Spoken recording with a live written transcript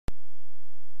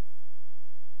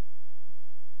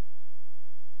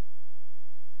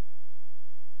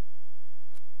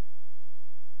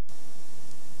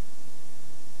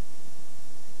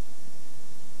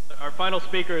final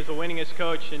speaker is the winningest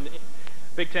coach in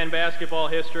Big Ten basketball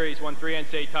history. He's won 3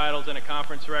 NCAA titles and a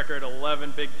conference record,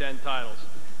 11 Big Ten titles.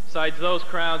 Besides those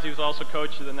crowns, he was also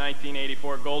coach of the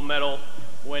 1984 gold medal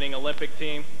winning Olympic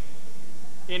team.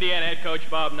 Indiana head coach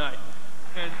Bob Knight.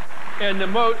 And the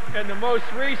most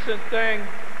recent thing,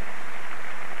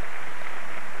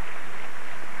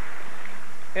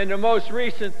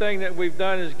 that we've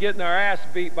done is getting our ass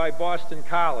beat by Boston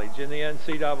College in the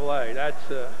NCAA.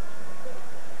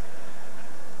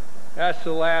 That's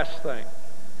the last thing.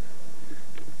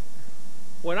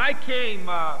 When I came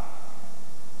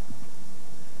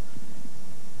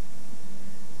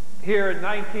here in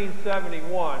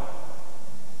 1971,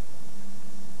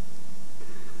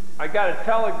 I got a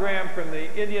telegram from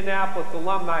the Indianapolis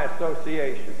Alumni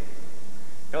Association.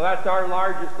 You know, that's our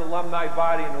largest alumni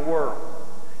body in the world.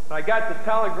 And I got the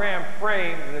telegram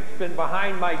framed, and it's been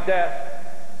behind my desk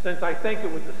since I think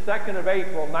it was the 2nd of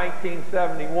April,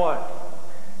 1971.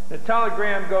 The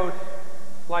telegram goes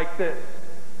like this.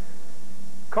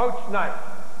 Coach Knight,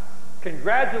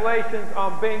 congratulations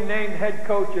on being named head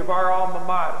coach of our alma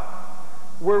mater.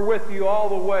 We're with you all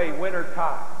the way, win or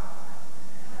tie.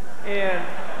 And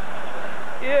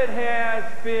it has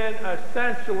been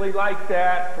essentially like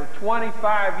that for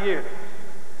 25 years.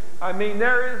 I mean,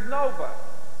 there is nobody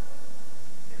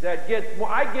that gets more.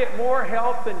 I get more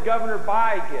help than Governor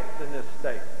Bayh gets in this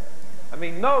state. I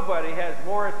mean, nobody has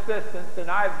more assistance than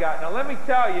I've got. Now, let me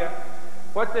tell you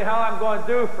what the hell I'm going to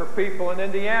do for people in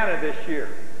Indiana this year.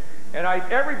 And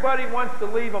everybody wants to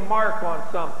leave a mark on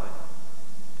something.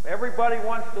 Everybody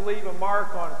wants to leave a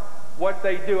mark on what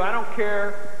they do. I don't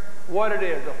care what it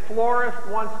is. A florist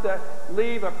wants to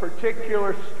leave a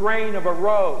particular strain of a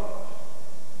rose.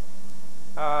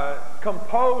 A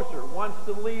composer wants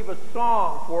to leave a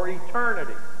song for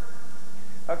eternity.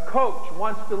 A coach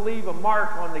wants to leave a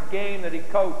mark on the game that he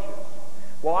coaches.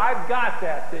 Well, I've got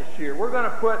that this year. We're going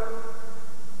to put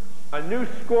a new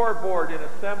scoreboard in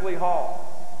Assembly Hall.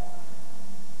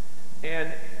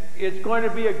 And it's going to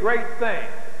be a great thing.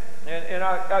 And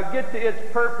I'll get to its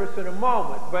purpose in a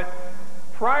moment. But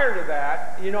prior to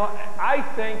that, you know, I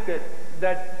think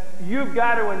that you've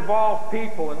got to involve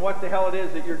people in what the hell it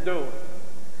is that you're doing.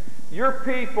 Your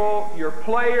people, your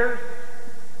players,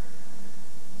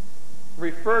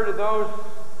 refer to those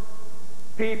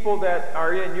people that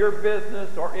are in your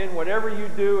business or in whatever you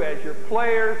do as your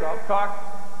players. I'll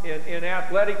talk in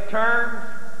athletic terms.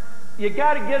 You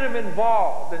got to get them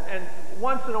involved. And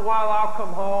once in a while I'll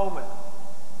come home and,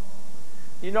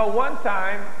 you know, one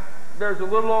time there's a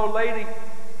little old lady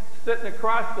sitting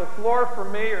across the floor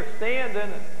from me or standing,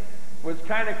 and was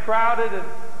kind of crowded, and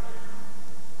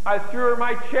I threw her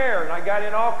my chair, and I got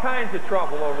in all kinds of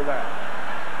trouble over that.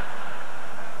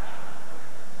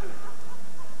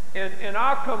 And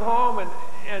I'll come home,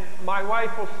 and my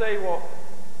wife will say, well,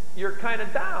 you're kind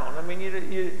of down. I mean,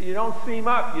 you don't seem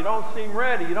up. You don't seem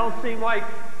ready. You don't seem like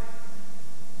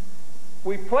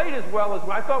we played as well as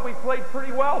I thought we played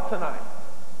pretty well tonight.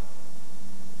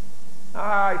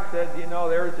 I said, you know,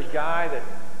 there was a guy that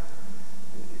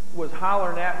was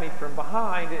hollering at me from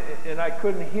behind, and I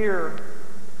couldn't hear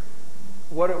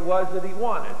what it was that he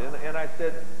wanted. And I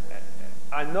said,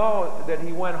 I know that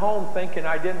he went home thinking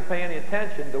I didn't pay any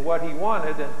attention to what he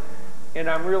wanted, and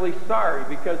I'm really sorry,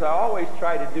 because I always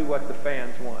try to do what the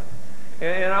fans want.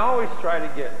 And I always try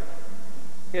to get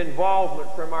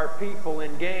involvement from our people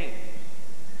in games.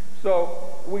 So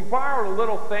we borrowed a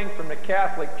little thing from the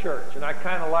Catholic Church, and I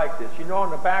kind of like this. You know, in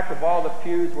the back of all the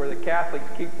pews where the Catholics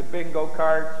keep the bingo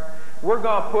cards, we're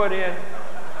going to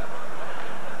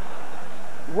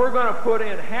put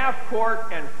in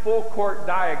half-court and full-court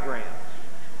diagrams.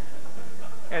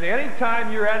 And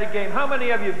anytime you're at a game, how many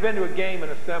of you have been to a game in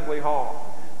Assembly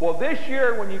Hall? Well, this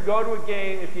year when you go to a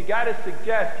game, if you got a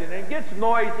suggestion, and it gets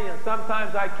noisy, and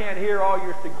sometimes I can't hear all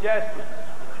your suggestions,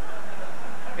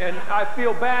 and I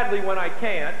feel badly when I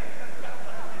can't,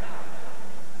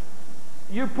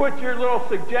 you put your little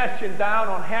suggestion down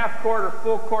on half-court or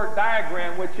full-court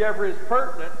diagram, whichever is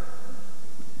pertinent,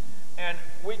 and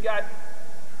we got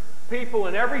people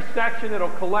in every section that'll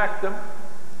collect them,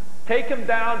 take them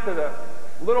down to the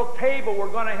little table we're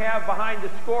going to have behind the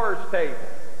scorer's table.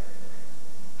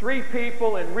 3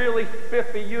 people in really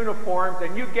spiffy uniforms,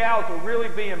 and you gals will really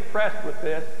be impressed with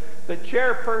this. The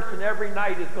chairperson every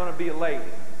night is going to be a lady,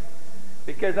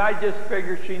 because I just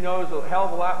figure she knows a hell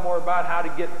of a lot more about how to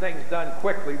get things done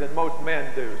quickly than most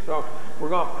men do. So we're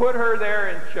going to put her there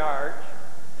in charge,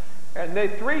 and the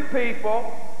 3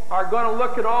 people are going to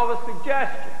look at all the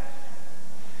suggestions.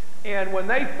 And when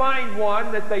they find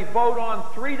one that they vote on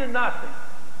 3-0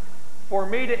 for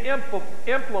me to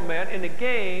implement in the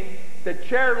game, the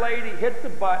chair lady hits a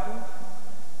button,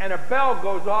 and a bell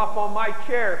goes off on my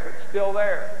chair if it's still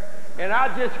there. And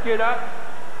I'll just get up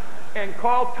and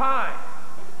call time.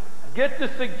 Get the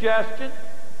suggestion,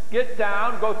 get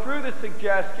down, go through the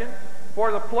suggestion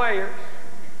for the players.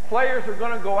 Players are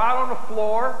going to go out on the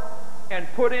floor and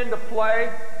put into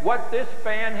play what this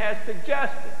fan has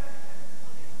suggested.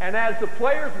 And as the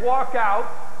players walk out,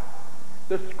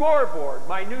 the scoreboard,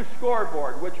 my new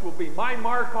scoreboard, which will be my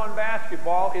mark on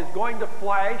basketball, is going to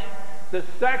flash the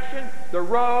section, the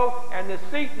row, and the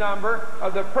seat number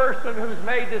of the person who's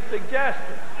made the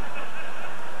suggestion.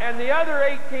 And the other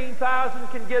 18,000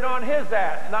 can get on his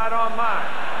ass, not on mine.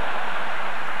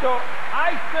 So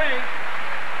I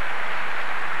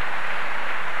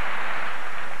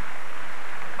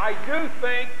do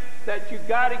think that you've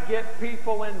got to get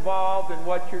people involved in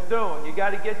what you're doing. You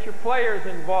got to get your players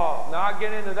involved. Now, I'll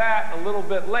get into that a little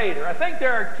bit later. I think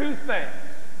there are two things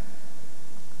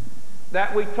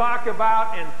that we talk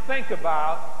about and think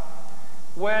about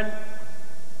when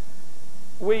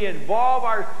we involve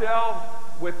ourselves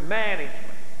with management,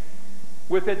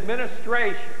 with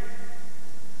administration,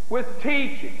 with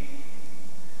teaching,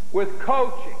 with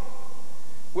coaching,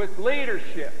 with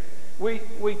leadership. We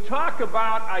talk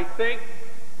about, I think,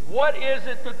 what is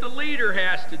it that the leader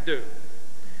has to do?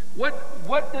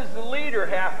 What does the leader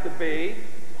have to be?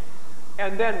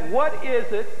 And then what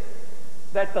is it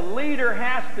that the leader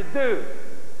has to do?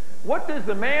 What does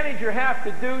the manager have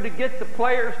to do to get the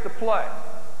players to play?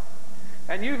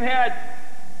 And you've had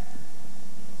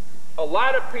a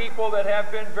lot of people that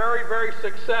have been very, very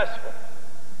successful.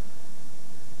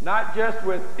 Not just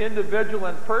with individual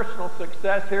and personal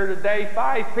success here today,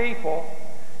 5 people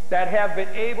that have been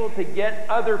able to get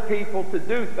other people to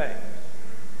do things.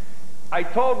 I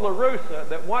told LaRussa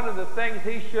that one of the things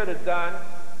he should have done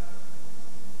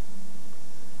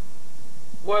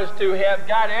was to have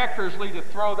got Eckersley to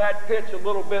throw that pitch a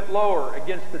little bit lower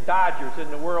against the Dodgers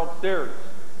in the World Series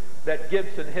that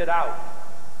Gibson hit out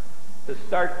to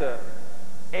start the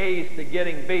A's to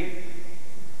getting beat.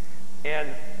 And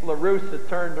LaRussa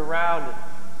turned around and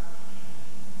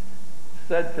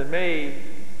said to me,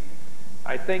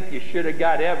 I think you should have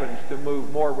got Evans to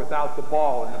move more without the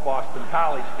ball in the Boston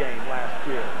College game last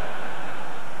year.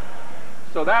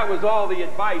 So that was all the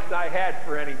advice I had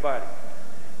for anybody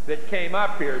that came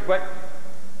up here. But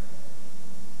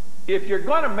if you're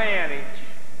going to manage,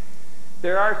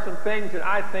 there are some things that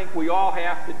I think we all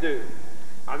have to do.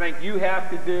 I think you have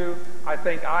to do. I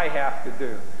think I have to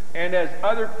do. And as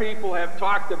other people have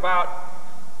talked about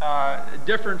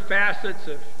different facets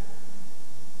of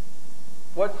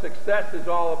what success is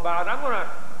all about, I'm going to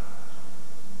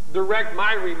direct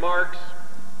my remarks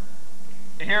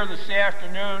here this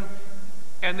afternoon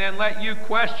and then let you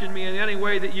question me in any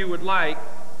way that you would like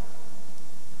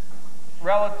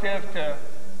relative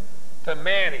to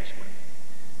management.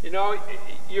 You know,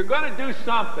 you're going to do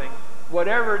something,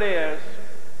 whatever it is,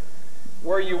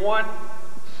 where you want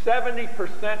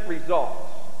 70% results.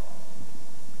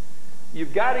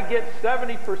 You've got to get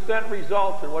 70%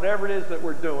 results in whatever it is that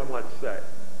we're doing, let's say.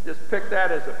 Just pick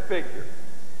that as a figure.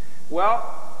 Well,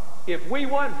 if we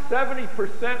want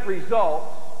 70%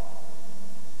 results,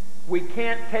 we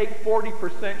can't take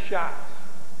 40% shots.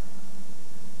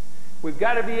 We've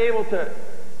got to be able to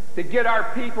get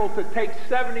our people to take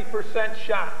 70%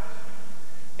 shots.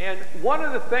 And one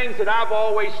of the things that I've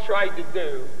always tried to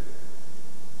do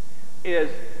is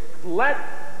let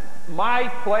my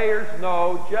players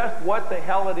know just what the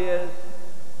hell it is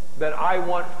that I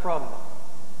want from them.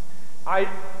 I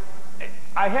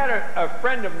had a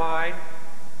friend of mine,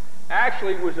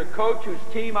 actually was a coach whose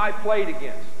team I played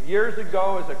against years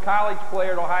ago as a college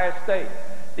player at Ohio State.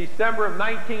 December of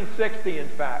 1960, in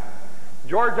fact.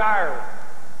 George Ireland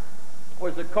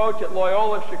was a coach at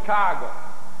Loyola Chicago.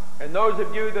 And those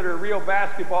of you that are real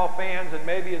basketball fans and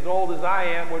maybe as old as I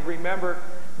am would remember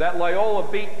that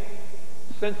Loyola beat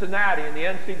Cincinnati in the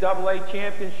NCAA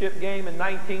championship game in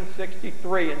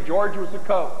 1963, and George was the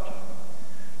coach.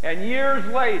 And years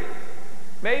later,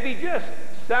 maybe just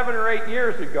 7 or 8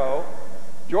 years ago,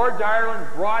 George Ireland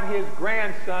brought his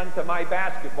grandson to my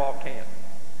basketball camp.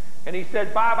 And he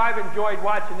said, Bob, I've enjoyed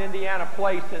watching Indiana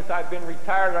play since I've been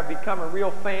retired. I've become a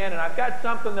real fan, and I've got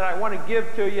something that I want to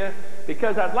give to you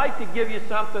because I'd like to give you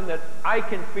something that I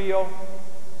can feel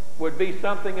would be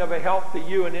something of a help to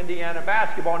you in Indiana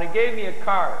basketball. And he gave me a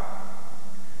card.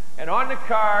 And on the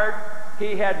card,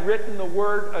 he had written the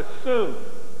word assume.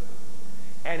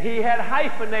 And he had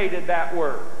hyphenated that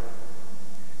word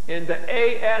into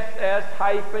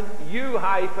ASS-U-ME.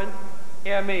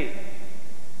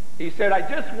 He said, I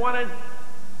just wanted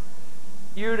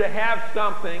you to have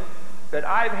something that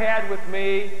I've had with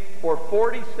me for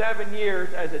 47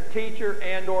 years as a teacher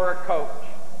and or a coach.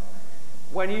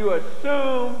 When you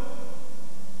assume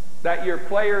that your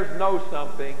players know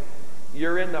something,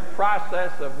 you're in the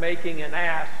process of making an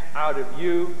ass out of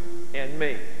you and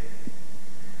me.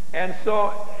 And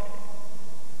so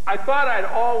I thought I'd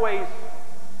always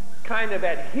kind of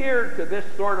adhered to this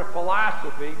sort of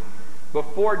philosophy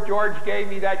before George gave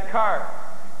me that card.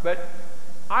 But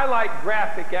I like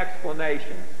graphic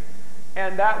explanations,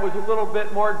 and that was a little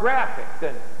bit more graphic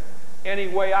than any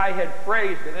way I had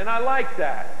phrased it, and I like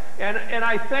that. And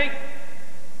I think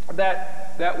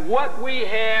that what we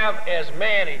have as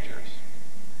managers,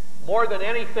 more than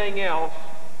anything else,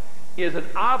 is an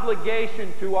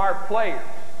obligation to our players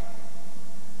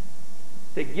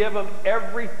to give them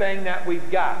everything that we've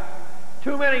got.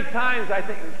 Too many times I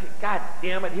think, God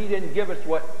damn it, he didn't give us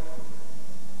what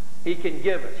he can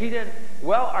give us. He didn't.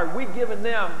 Well, are we giving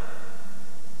them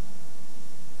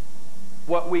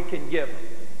what we can give them?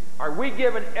 Are we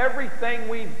giving everything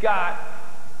we've got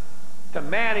to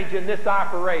manage in this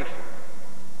operation?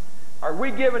 Are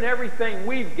we giving everything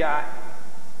we've got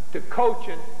to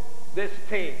coaching this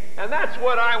team? And that's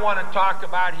what I want to talk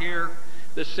about here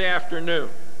this afternoon.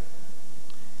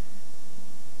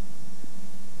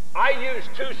 I use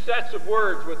two sets of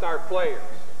words with our players: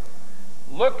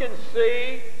 look and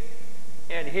see,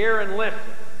 and hear and listen.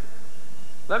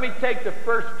 Let me take the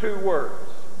first two words,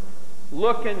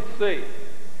 look and see.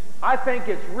 I think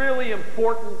it's really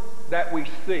important that we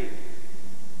see.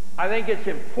 I think it's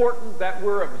important that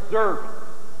we're observant.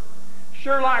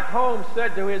 Sherlock Holmes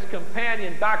said to his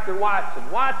companion, Dr. Watson,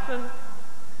 Watson,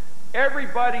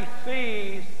 everybody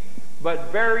sees, but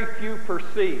very few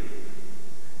perceive.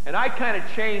 And I kind of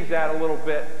change that a little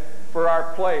bit for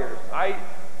our players. I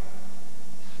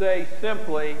say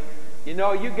simply, you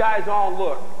know, you guys all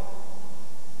look,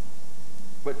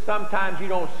 but sometimes you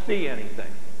don't see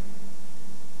anything.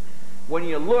 When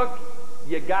you look,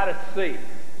 you got to see.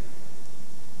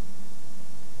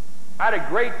 I had a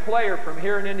great player from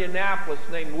here in Indianapolis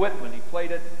named Whitman. He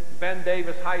played at Ben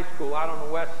Davis High School out on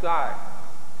the west side.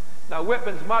 Now,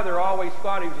 Whitman's mother always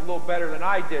thought he was a little better than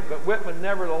I did, but Whitman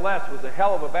nevertheless was a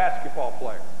hell of a basketball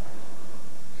player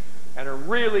and a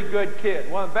really good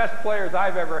kid, one of the best players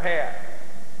I've ever had.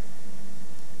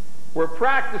 We're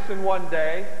practicing one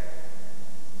day,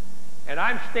 and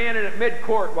I'm standing at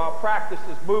midcourt while practice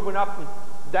is moving up and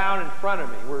down in front of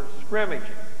me. We're scrimmaging.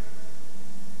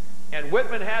 And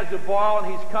Whitman has the ball,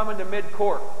 and he's coming to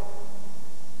midcourt.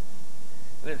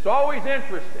 And it's always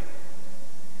interesting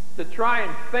to try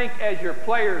and think as your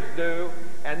players do,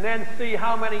 and then see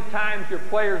how many times your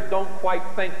players don't quite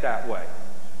think that way.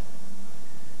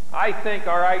 I think,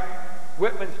 all right,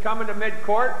 Whitman's coming to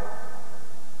midcourt.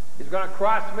 He's going to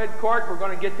cross midcourt. We're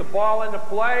going to get the ball into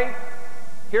play.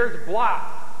 Here's Blop.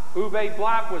 Uwe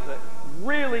Blop was a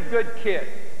really good kid.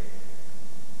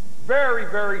 Very,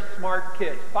 very smart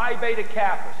kid. Phi Beta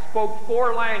Kappa. Spoke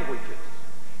 4 languages.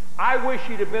 I wish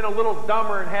he'd have been a little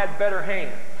dumber and had better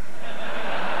hands.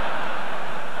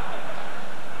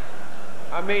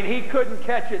 I mean, he couldn't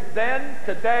catch it then,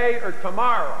 today, or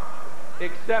tomorrow,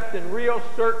 except in real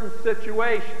certain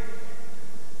situations.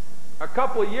 A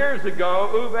couple of years ago,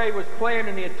 Uwe was playing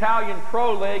in the Italian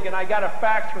Pro League, and I got a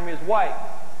fax from his wife.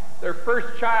 Their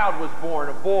first child was born,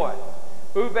 a boy.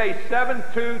 Uwe's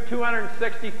 7'2",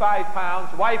 265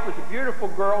 pounds. Wife was a beautiful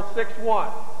girl, 6'1".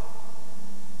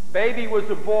 Baby was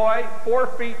a boy,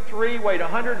 4'3", weighed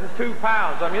 102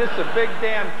 pounds. I mean, this is a big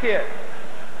damn kid.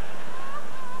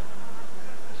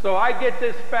 So I get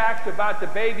this fax about the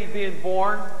baby being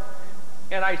born,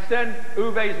 and I send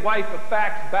Uwe's wife a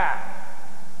fax back,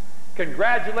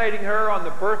 congratulating her on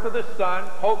the birth of the son.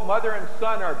 Hope mother and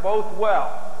son are both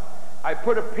well. I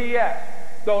put a P.S.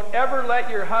 Don't ever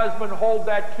let your husband hold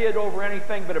that kid over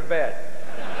anything but a bed.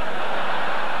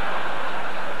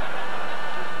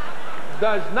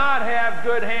 Does not have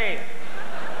good hands.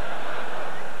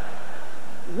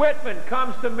 Whitman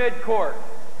comes to midcourt.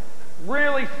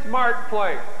 Really smart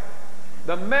player.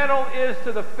 The mental is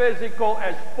to the physical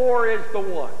as 4 is to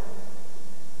 1.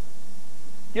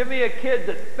 Give me a kid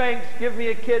that thinks, give me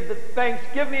a kid that thinks,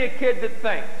 give me a kid that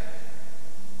thinks.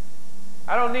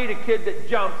 I don't need a kid that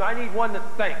jumps, I need one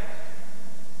that thinks.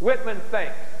 Whitman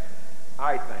thinks,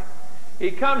 I think. He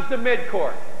comes to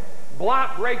midcourt.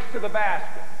 Blop breaks to the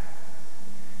basket.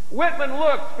 Whitman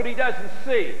looks, but he doesn't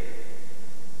see.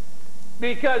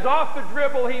 Because off the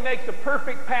dribble, he makes a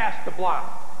perfect pass to Blop.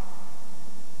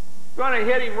 Going to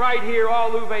hit him right here. All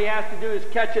Uwe has to do is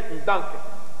catch it and dunk it.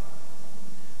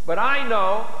 But I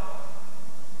know,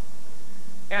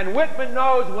 and Whitman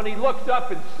knows when he looks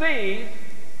up and sees,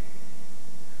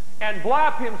 And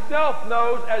Blop himself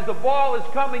knows as the ball is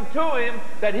coming to him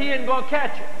that he ain't going to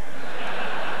catch it.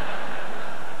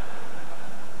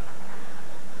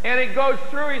 And it goes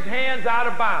through his hands out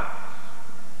of bounds.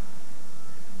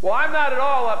 Well, I'm not at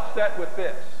all upset with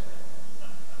this,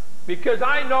 because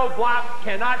I know Blop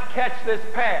cannot catch this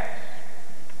pass.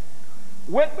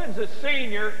 Whitman's a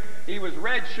senior. He was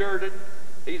redshirted.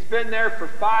 He's been there for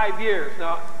 5 years.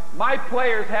 Now, my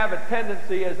players have a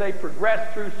tendency as they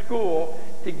progress through school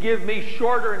to give me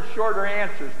shorter and shorter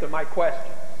answers to my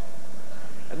questions.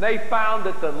 And they found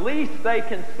that the least they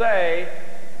can say,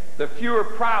 the fewer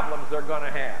problems they're going to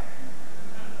have.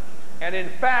 And in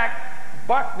fact,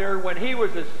 Buckner, when he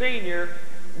was a senior,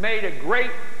 had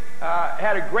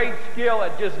a great skill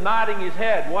at just nodding his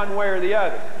head one way or the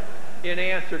other in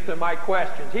answer to my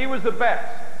questions. He was the best.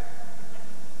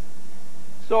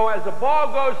 So as the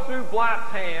ball goes through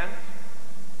Blop's hands,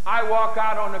 I walk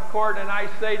out on the court and I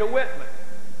say to Whitman,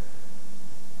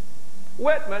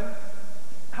 Whitman,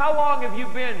 how long have you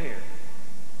been here?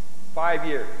 5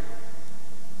 years.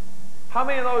 How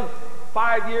many of those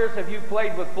 5 years have you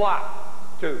played with Blop?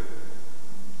 2.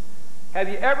 Have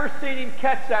you ever seen him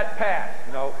catch that pass?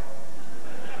 No.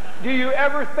 Do you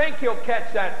ever think he'll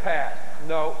catch that pass?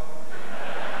 No.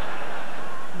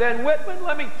 Then Whitman,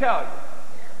 let me tell you,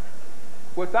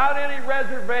 without any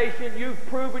reservation, you've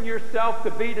proven yourself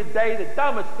to be today the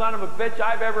dumbest son of a bitch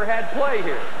I've ever had play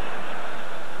here.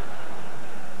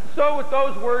 So with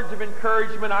those words of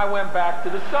encouragement, I went back to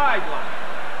the sideline.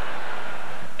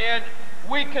 And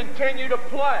we continue to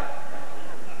play.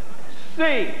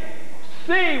 See,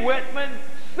 Whitman,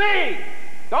 see.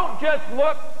 Don't just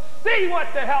look, see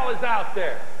what the hell is out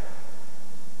there.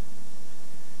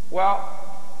 Well,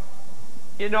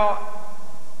 you know,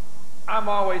 I'm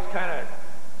always kind of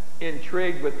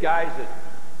intrigued with guys that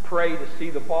pray to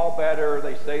see the ball better, or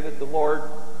they say that the Lord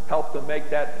helped them make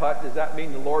that putt. Does that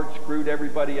mean the Lord screwed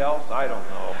everybody else? I don't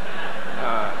know.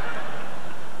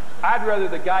 I'd rather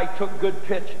the guy took good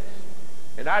pitches.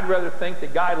 And I'd rather think the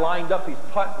guy lined up his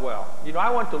putt well. You know,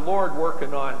 I want the Lord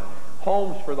working on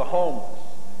homes for the homeless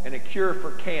and a cure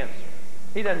for cancer.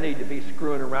 He doesn't need to be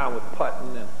screwing around with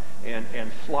putting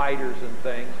and sliders and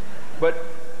things. But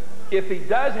if he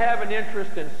does have an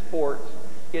interest in sports,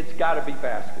 it's got to be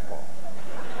basketball.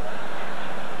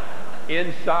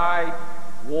 Inside,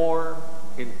 warm,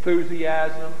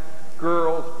 enthusiasm,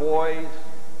 girls, boys,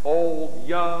 old,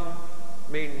 young.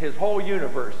 I mean, his whole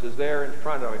universe is there in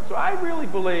front of him. So I really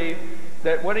believe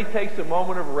that when he takes a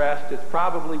moment of rest, it's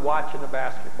probably watching a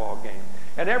basketball game.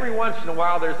 And every once in a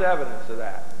while, there's evidence of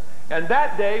that. And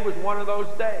that day was one of those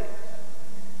days.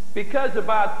 Because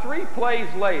about 3 plays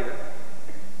later,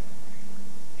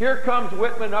 here comes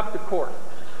Whitman up the court.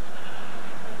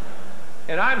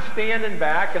 And I'm standing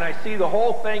back, and I see the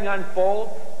whole thing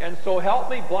unfold. And so help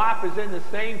me, Blop is in the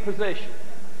same position,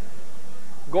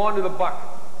 going to the bucket.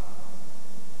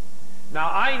 Now,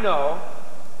 I know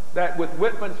that with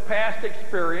Whitman's past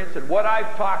experience and what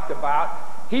I've talked about,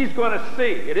 he's going to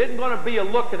see. It isn't going to be a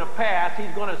look and a pass.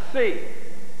 He's going to see.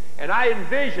 And I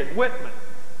envision Whitman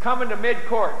coming to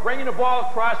midcourt, bringing the ball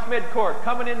across midcourt,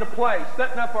 coming into play,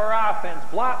 setting up our offense,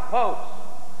 Blop posts.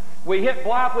 We hit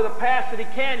Blop with a pass that he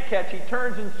can catch. He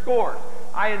turns and scores.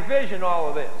 I envision all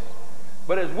of this.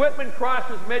 But as Whitman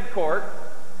crosses midcourt,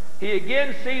 he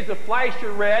again sees a flash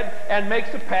of red and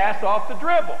makes a pass off the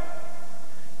dribble.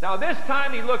 Now this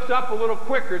time he looks up a little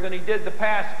quicker than he did the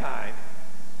past time.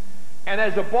 And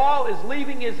as the ball is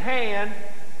leaving his hand,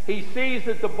 he sees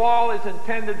that the ball is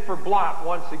intended for Blop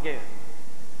once again.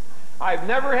 I've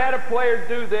never had a player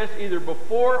do this either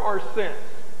before or since.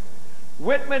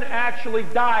 Whitman actually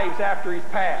dives after he's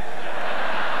passed.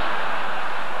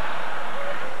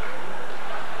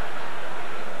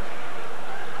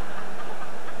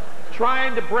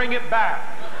 Trying to bring it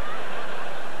back.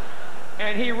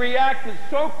 And he reacted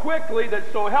so quickly that,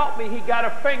 so help me, he got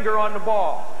a finger on the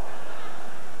ball.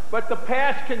 But the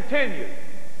pass continued.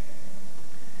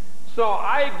 So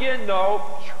I again know,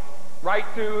 right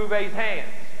through Uwe's hands.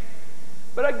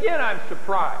 But again, I'm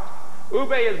surprised.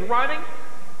 Uwe is running,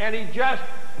 and he just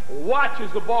watches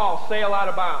the ball sail out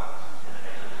of bounds.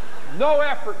 No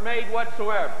effort made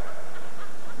whatsoever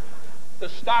to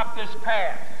stop this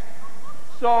pass.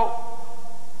 So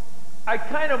I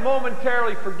kind of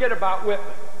momentarily forget about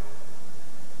Whitman.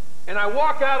 And I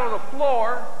walk out on the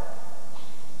floor.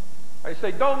 I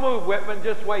say, don't move, Whitman,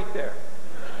 just wait there.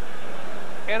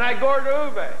 And I go to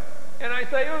Uwe. And I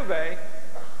say, Uwe,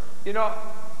 you know,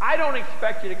 I don't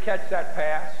expect you to catch that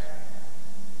pass.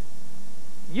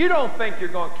 You don't think you're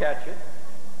going to catch it.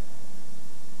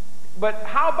 But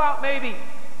how about maybe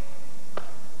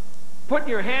putting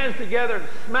your hands together and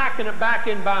smacking it back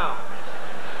in bounds.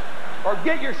 Or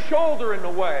get your shoulder in the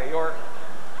way.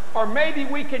 Or maybe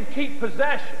we can keep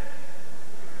possession.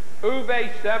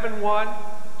 Uwe 7'1",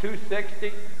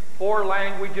 260, 4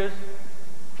 languages,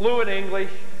 fluent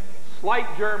English, slight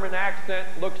German accent,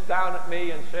 looks down at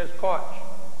me and says, "Coach,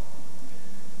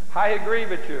 I agree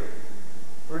with you.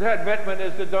 Red Wittman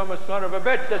is the dumbest son of a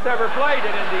bitch that's ever played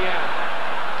in Indiana."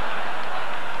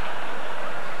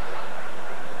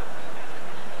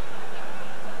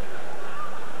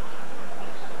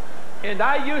 And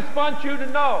I just want you to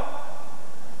know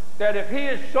that if he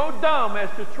is so dumb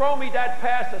as to throw me that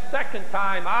pass a second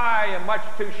time, I am much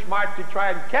too smart to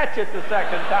try and catch it the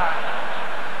second time.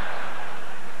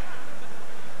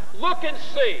 Look and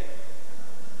see.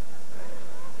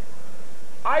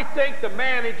 I think the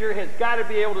manager has got to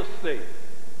be able to see.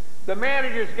 The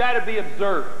manager's got to be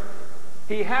observant.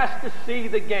 He has to see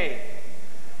the game.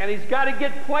 And he's got to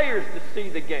get players to see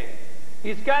the game.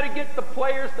 He's got to get the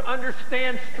players to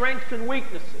understand strengths and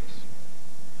weaknesses.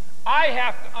 I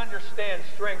have to understand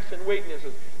strengths and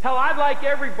weaknesses. Hell, I'd like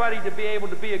everybody to be able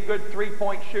to be a good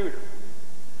three-point shooter.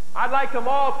 I'd like them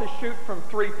all to shoot from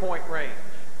three-point range.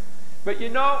 But you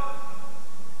know,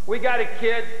 we got a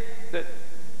kid that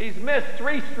he's missed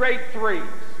 3 straight threes.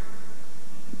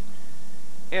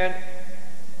 And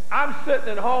I'm sitting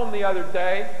at home the other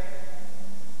day,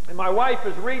 and my wife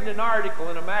is reading an article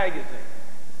in a magazine.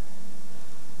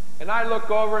 And I look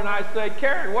over and I say,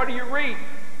 "Karen, what are you reading?"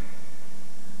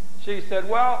 She said,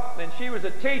 well, and she was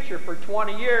a teacher for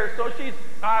 20 years, so she's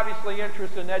obviously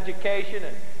interested in education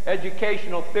and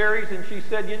educational theories. And she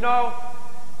said, you know,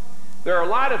 there are a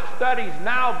lot of studies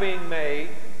now being made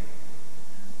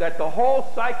that the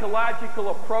whole psychological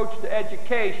approach to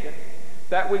education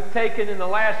that we've taken in the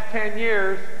last 10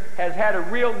 years has had a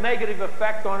real negative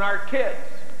effect on our kids.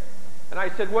 And I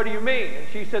said, what do you mean? And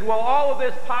she said, well, all of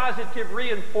this positive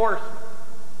reinforcement.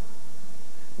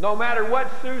 No matter what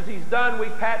Susie's done, we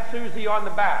pat Susie on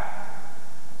the back.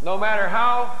 No matter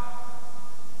how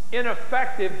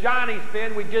ineffective Johnny's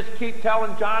been, we just keep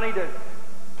telling Johnny to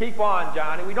keep on,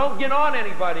 Johnny. We don't get on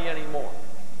anybody anymore.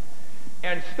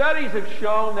 And studies have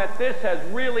shown that this has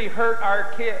really hurt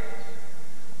our kids.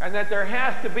 And that there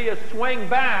has to be a swing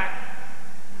back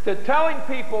to telling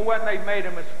people when they've made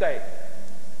a mistake.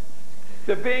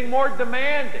 To being more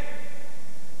demanding,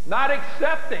 not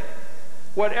accepting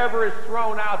whatever is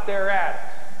thrown out there at us.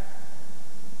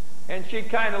 And she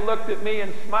kind of looked at me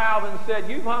and smiled and said,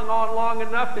 you've hung on long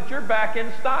enough that you're back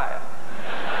in style.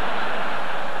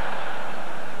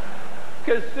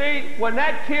 Because see, when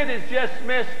that kid has just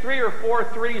missed 3 or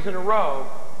 4 threes in a row,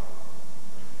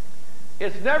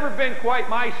 it's never been quite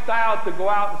my style to go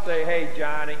out and say, hey,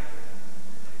 Johnny,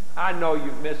 I know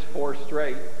you've missed 4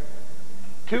 straight.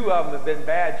 2 of them have been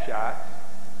bad shots.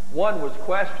 1 was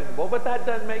questionable, but that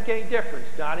doesn't make any difference,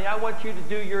 Johnny. I want you to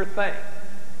do your thing.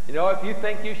 You know, if you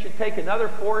think you should take another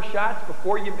 4 shots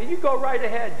before you go right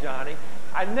ahead, Johnny.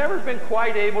 I've never been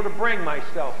quite able to bring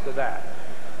myself to that.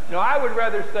 You know, I would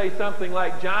rather say something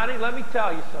like, Johnny, let me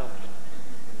tell you something.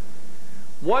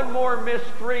 1 more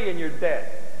missed 3 and you're dead.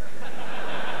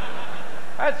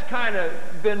 That's kind of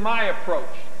been my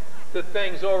approach to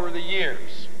things over the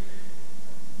years.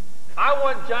 I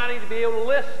want Johnny to be able to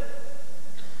listen.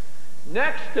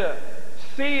 Next to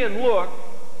see and look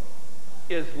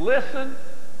is listen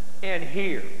and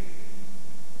hear.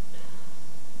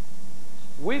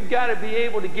 We've got to be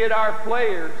able to get our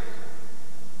players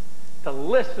to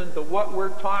listen to what we're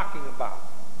talking about.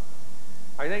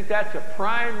 I think that's a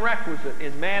prime requisite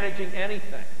in managing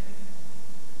anything.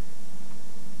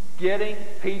 Getting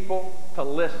people to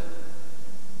listen.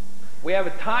 We have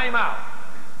a timeout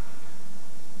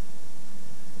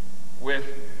with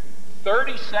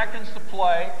 30 seconds to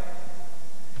play.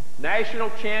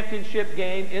 National championship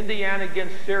game, Indiana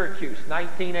against Syracuse,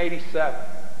 1987.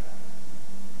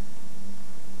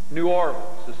 New Orleans,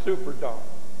 the Superdome.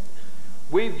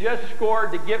 We've just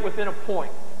scored to get within a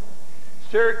point.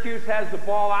 Syracuse has the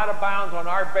ball out of bounds on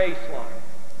our baseline.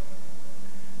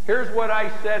 Here's what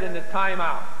I said in the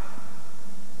timeout.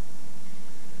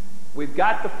 We've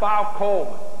got to foul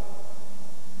Coleman.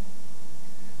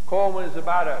 Coleman is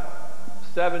about a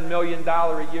 $7 million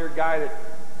a year guy that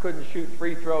couldn't shoot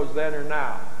free throws then or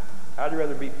now. I'd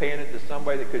rather be paying it to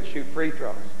somebody that could shoot free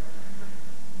throws.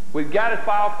 We've got to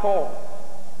foul Coleman.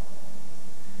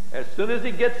 As soon as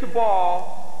he gets the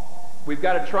ball, we've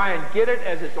got to try and get it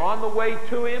as it's on the way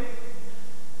to him.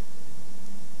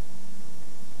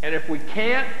 And if we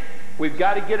can't, we've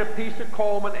got to get a piece of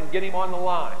Coleman and get him on the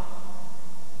line.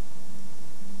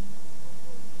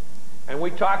 And we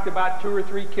talked about 2 or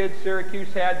 3 kids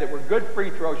Syracuse had that were good free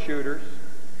throw shooters.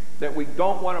 that we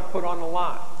don't want to put on the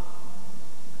line.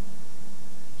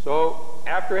 So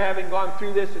after having gone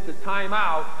through this at the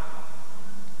timeout,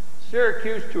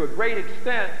 Syracuse, to a great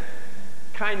extent,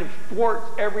 kind of thwarts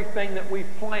everything that we've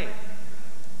planned,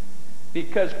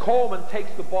 because Coleman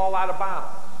takes the ball out of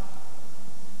bounds.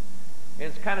 And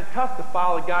it's kind of tough to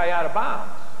foul a guy out of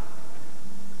bounds.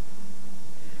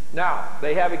 Now,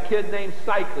 they have a kid named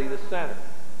Cycli, the center,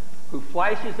 who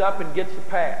flashes up and gets the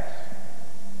pass.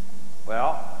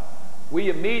 Well, we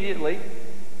immediately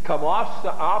come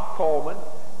off Coleman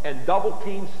and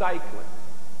double-team Cycli.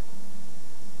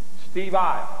 Steve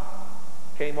Ives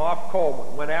came off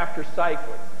Coleman, went after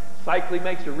Cycli. Cycli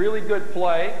makes a really good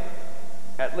play,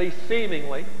 at least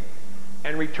seemingly,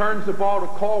 and returns the ball to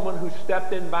Coleman, who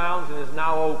stepped in bounds and is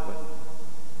now open.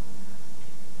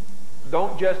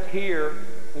 Don't just hear,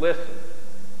 listen.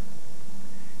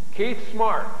 Keith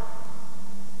Smart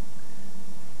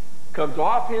comes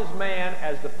off his man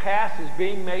as the pass is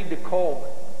being made to Coleman,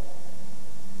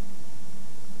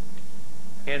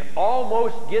 and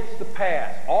almost gets the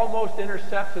pass, almost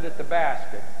intercepts it at the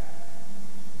basket.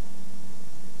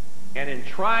 And in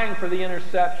trying for the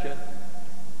interception,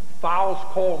 fouls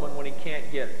Coleman when he can't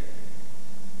get it,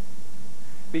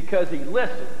 because he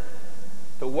listened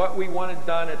to what we wanted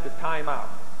done at the timeout.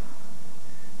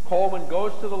 Coleman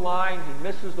goes to the line, he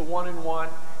misses the 1-and-1.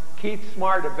 Keith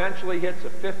Smart eventually hits a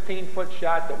 15-foot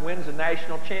shot that wins a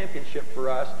national championship for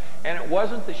us, and it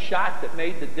wasn't the shot that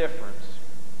made the difference.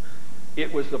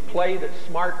 It was the play that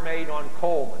Smart made on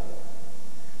Coleman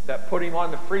that put him on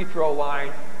the free throw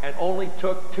line and only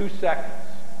took 2 seconds.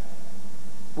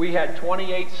 We had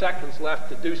 28 seconds left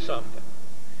to do something.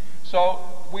 So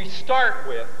we start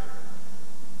with,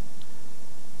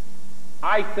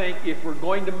 I think, if we're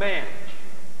going to manage,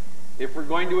 if we're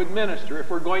going to administer, if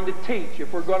we're going to teach,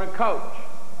 if we're going to coach,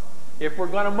 if we're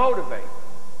going to motivate,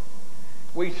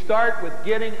 we start with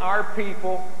getting our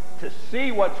people to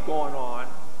see what's going on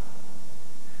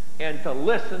and to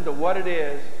listen to what it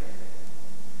is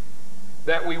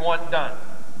that we want done.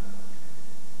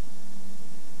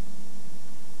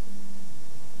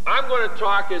 I'm going to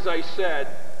talk, as I said,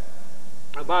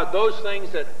 about those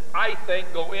things that I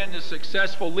think go into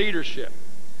successful leadership.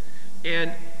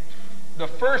 And the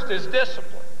first is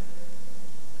discipline.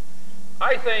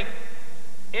 I think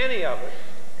any of us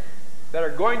that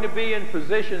are going to be in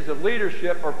positions of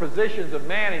leadership or positions of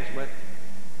management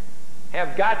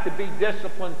have got to be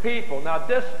disciplined people. Now,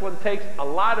 discipline takes a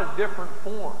lot of different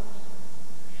forms.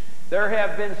 There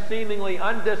have been seemingly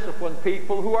undisciplined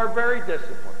people who are very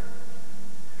disciplined,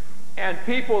 and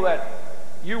people that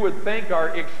you would think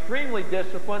are extremely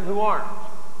disciplined who aren't.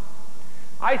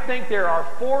 I think there are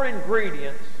 4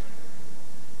 ingredients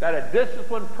that a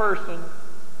disciplined person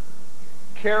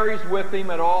carries with him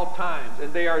at all times,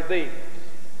 and they are these.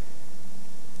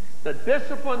 The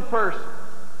disciplined person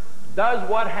does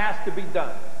what has to be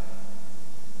done.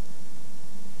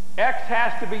 X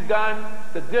has to be done,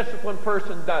 the disciplined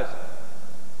person does it.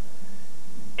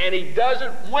 And he does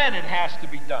it when it has to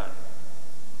be done.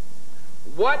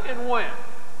 What and when?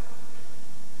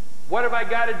 What have I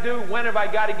got to do? When have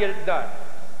I got to get it done?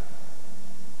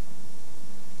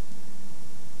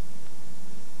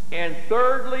 And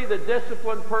thirdly, the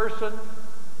disciplined person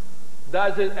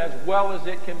does it as well as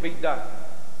it can be done.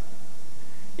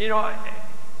 You know,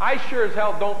 I sure as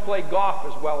hell don't play golf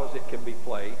as well as it can be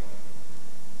played,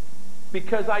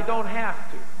 because I don't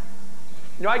have to.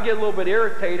 You know, I get a little bit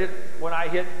irritated when I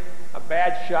hit a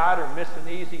bad shot or miss an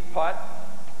easy putt,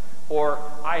 or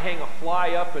I hang a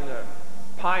fly up in the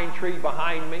pine tree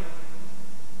behind me.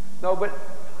 No, but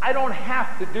I don't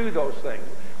have to do those things.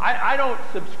 I don't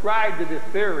subscribe to the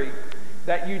theory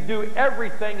that you do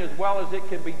everything as well as it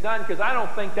can be done, because I don't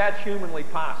think that's humanly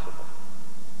possible.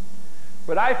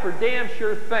 But I for damn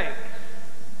sure think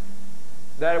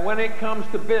that when it comes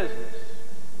to business,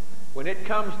 when it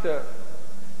comes to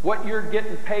what you're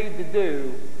getting paid to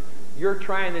do, you're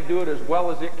trying to do it as well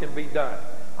as it can be done.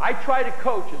 I try to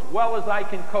coach as well as I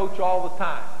can coach all the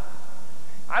time.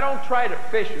 I don't try to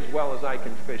fish as well as I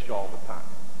can fish all the time,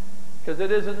 because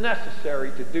it isn't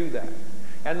necessary to do that.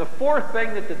 And the 4th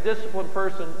thing that the disciplined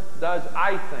person does,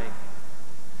 I think,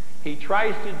 he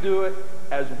tries to do it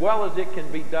as well as it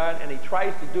can be done, and he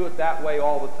tries to do it that way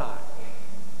all the time.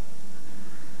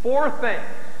 4 things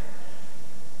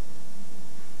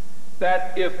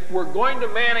that if we're going to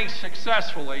manage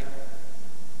successfully,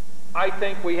 I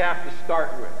think we have to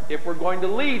start with. If we're going to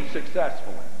lead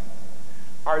successfully,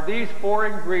 are these 4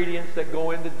 ingredients that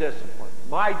go into discipline.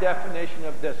 My definition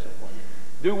of discipline.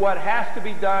 Do what has to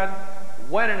be done,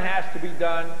 when it has to be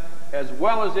done, as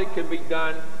well as it can be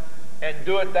done, and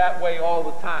do it that way all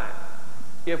the time.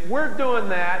 If we're doing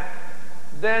that,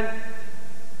 then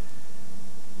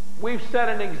we've set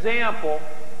an example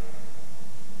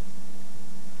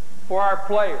for our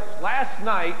players. Last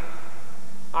night,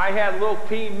 I had a little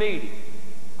team meeting.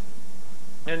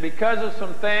 And because of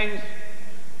some things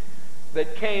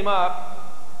that came up,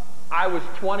 I was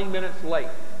 20 minutes late.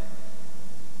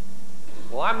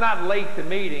 Well, I'm not late to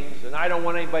meetings, and I don't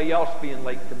want anybody else being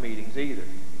late to meetings either.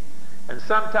 And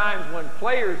sometimes when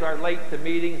players are late to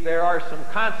meetings, there are some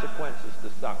consequences to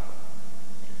suffer.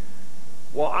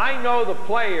 Well, I know the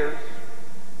players,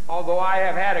 although I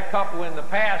have had a couple in the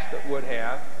past that would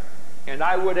have, and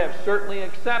I would have certainly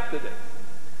accepted it.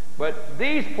 But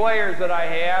these players that I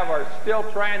have are still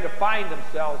trying to find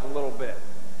themselves a little bit.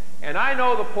 And I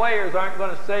know the players aren't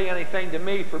going to say anything to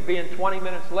me for being 20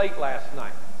 minutes late last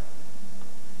night.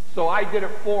 So I did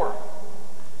it for them.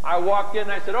 I walked in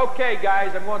and I said, okay,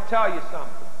 guys, I'm going to tell you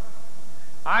something.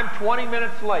 I'm 20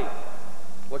 minutes late.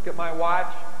 Look at my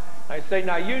watch. I say,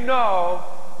 now you know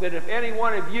that if any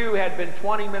one of you had been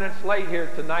 20 minutes late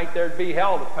here tonight, there'd be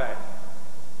hell to pay.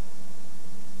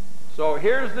 So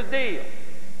here's the deal.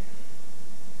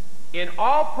 In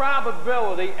all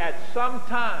probability, at some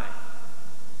time,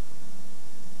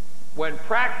 when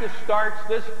practice starts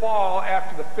this fall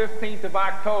after the 15th of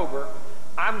October,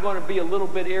 I'm going to be a little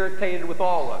bit irritated with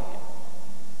all of you.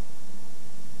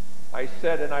 I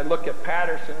said, and I look at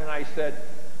Patterson and I said,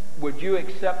 would you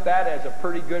accept that as a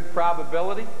pretty good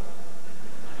probability?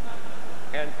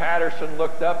 And Patterson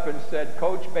looked up and said,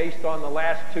 Coach, based on the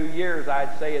last 2 years,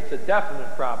 I'd say it's a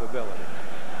definite probability.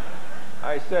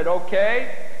 I said,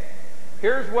 okay,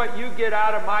 here's what you get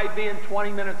out of my being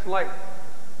 20 minutes late.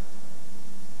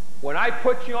 When I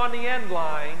put you on the end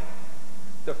line,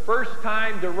 the first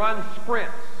time to run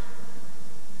sprints,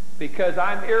 because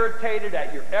I'm irritated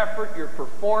at your effort, your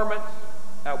performance,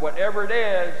 at whatever it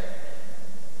is,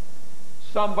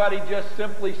 somebody just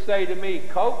simply say to me,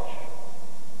 Coach,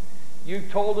 you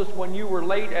told us when you were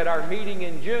late at our meeting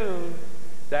in June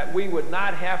that we would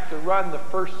not have to run the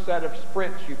first set of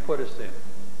sprints you put us in.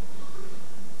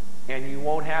 And you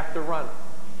won't have to run them.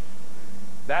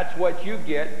 That's what you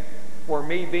get for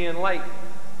me being late.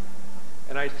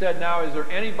 And I said, now, is there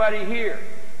anybody here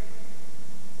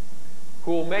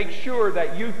who will make sure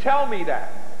that you tell me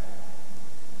that?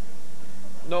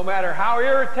 No matter how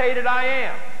irritated I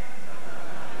am.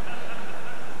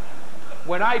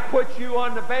 When I put you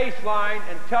on the baseline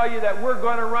and tell you that we're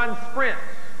going to run sprints.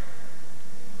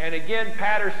 And again,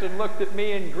 Patterson looked at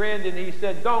me and grinned and he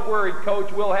said, don't worry,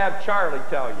 Coach, we'll have Charlie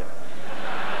tell you.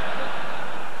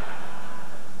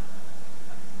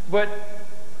 But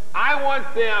I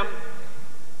want them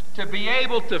to be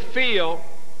able to feel,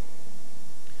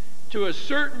 to a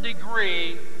certain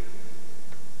degree,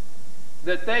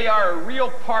 that they are a real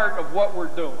part of what we're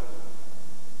doing.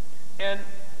 And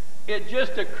it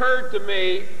just occurred to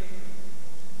me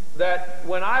that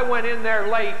when I went in there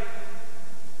late,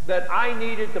 that I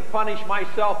needed to punish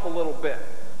myself a little bit.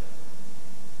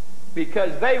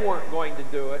 Because they weren't going to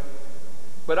do it.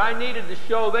 But I needed to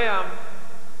show them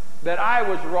that I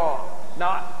was wrong.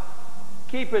 Now,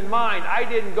 keep in mind, I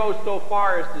didn't go so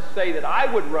far as to say that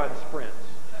I would run sprints.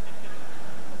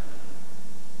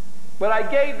 But I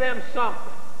gave them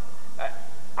something.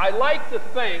 I like to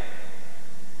think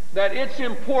that it's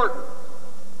important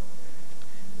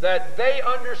that they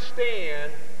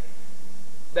understand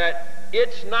that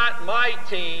it's not my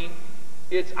team,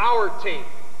 it's our team.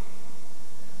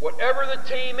 Whatever the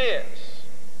team is,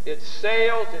 it's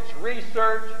sales, it's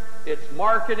research, it's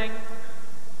marketing,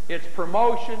 it's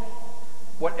promotion.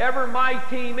 Whatever my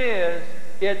team is,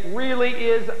 it really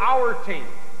is our team.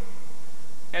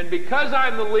 And because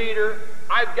I'm the leader,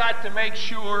 I've got to make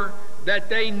sure that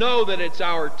they know that it's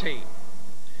our team.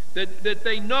 That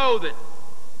they know that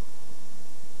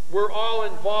we're all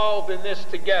involved in this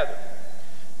together.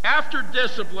 After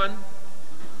discipline,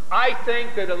 I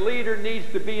think that a leader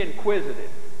needs to be inquisitive.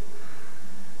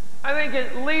 I think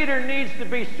a leader needs to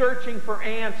be searching for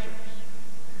answers.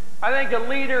 I think a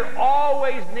leader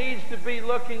always needs to be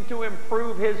looking to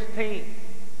improve his team.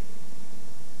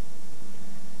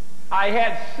 I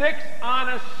had 6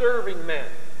 honest serving men.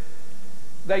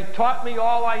 They taught me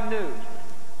all I knew.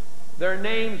 Their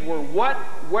names were what,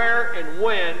 where, and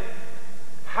when,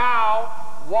 how,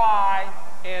 why,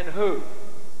 and who.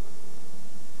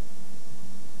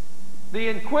 The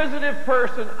inquisitive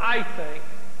person, I think,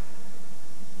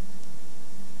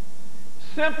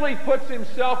 simply puts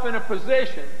himself in a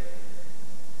position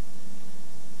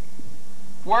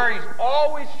where he's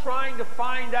always trying to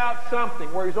find out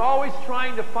something, where he's always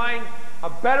trying to find a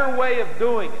better way of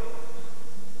doing it.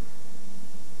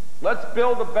 Let's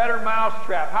build a better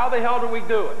mousetrap. How the hell do we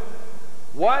do it?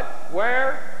 What,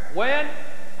 where, when,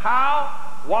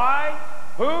 how, why,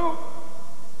 who?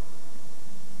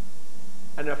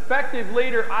 An effective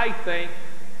leader, I think,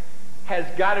 has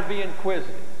got to be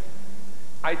inquisitive.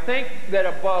 I think that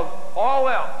above all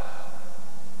else,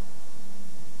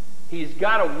 he's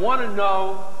got to want to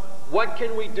know, what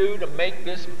can we do to make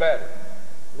this better?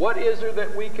 What is there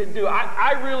that we can do?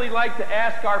 I really like to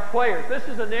ask our players. This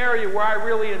is an area where I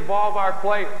really involve our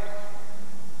players.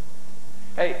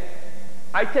 Hey,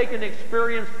 I take an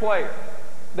experienced player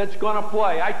that's going to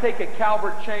play. I take a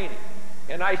Calvert Chaney,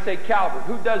 and I say, Calvert,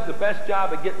 who does the best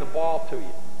job of getting the ball to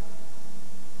you?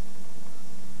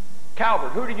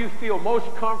 Calvert, who do you feel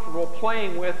most comfortable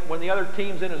playing with when the other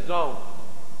team's in a zone?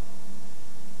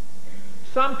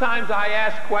 Sometimes I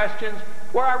ask questions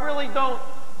where I really don't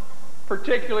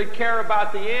particularly care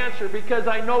about the answer because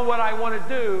I know what I want to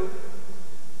do,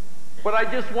 but I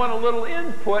just want a little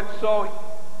input so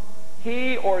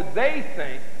he or they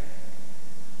think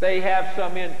they have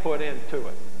some input into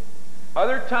it.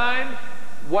 Other times,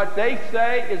 what they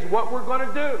say is what we're going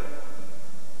to do.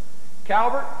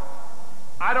 Calvert,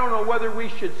 I don't know whether we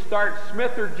should start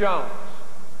Smith or Jones.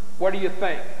 What do you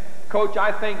think? Coach,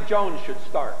 I think Jones should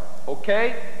start.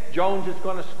 Okay? Jones is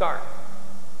going to start.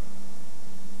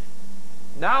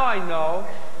 Now I know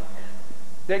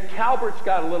that Calvert's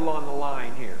got a little on the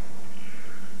line here.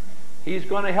 He's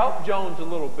going to help Jones a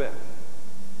little bit.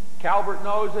 Calvert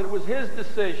knows that it was his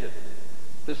decision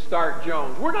to start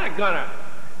Jones. We're not going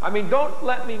to, don't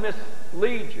let me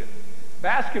mislead you.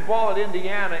 Basketball at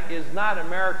Indiana is not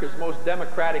America's most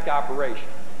democratic operation.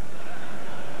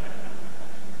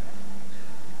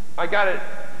 I got to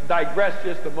digress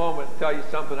just a moment and tell you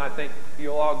something I think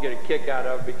you'll all get a kick out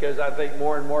of, because I think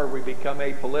more and more we become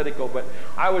apolitical. But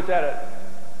I was at a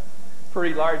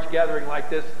pretty large gathering like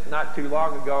this not too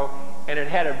long ago, and it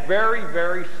had a very,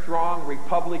 very strong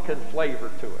Republican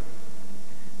flavor to it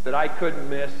that I couldn't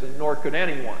miss, and nor could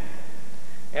anyone.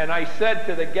 And I said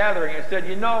to the gathering, I said,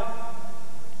 you know,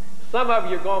 some of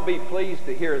you are going to be pleased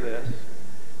to hear this,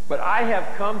 but I have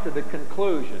come to the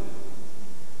conclusion,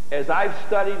 as I've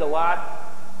studied a lot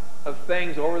of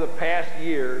things over the past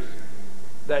years,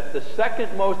 that the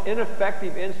second most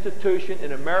ineffective institution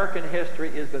in American history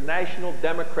is the National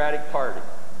Democratic Party.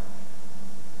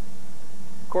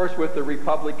 Of course, with the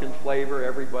Republican flavor,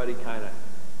 everybody kind of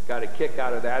got a kick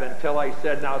out of that, until I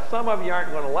said, now some of you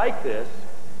aren't going to like this,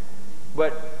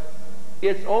 but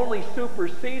it's only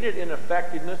superseded in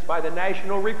effectiveness by the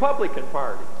National Republican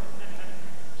Party.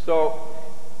 So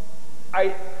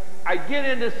I get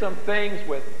into some things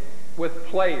with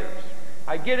players.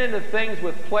 I get into things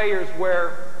with players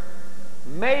where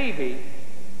maybe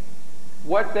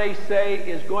what they say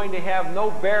is going to have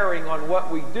no bearing on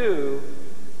what we do,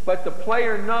 but the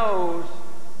player knows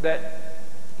that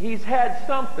he's had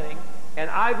something, and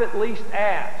I've at least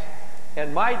asked,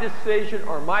 and my decision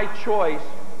or my choice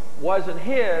wasn't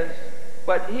his,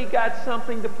 but he got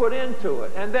something to put into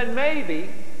it. And then maybe,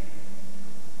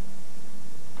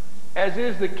 as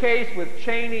is the case with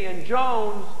Chaney and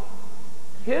Jones,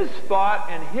 his thought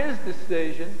and his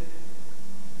decision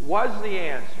was the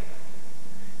answer.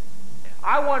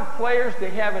 I want players to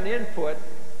have an input,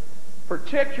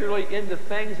 particularly into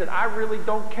things that I really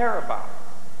don't care about.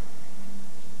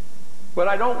 But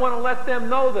I don't want to let them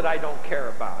know that I don't care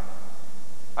about it.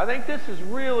 I think this is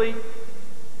really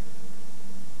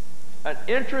an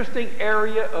interesting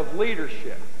area of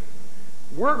leadership.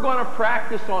 We're going to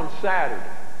practice on Saturday.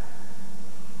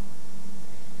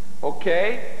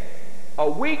 Okay? A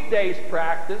weekday's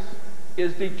practice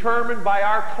is determined by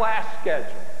our class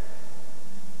schedule.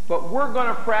 But we're going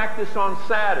to practice on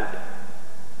Saturday.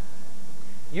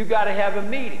 You got to have a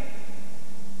meeting.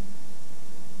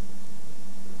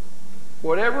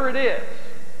 Whatever it is,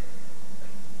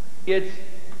 it's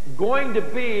going to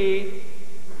be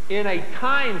in a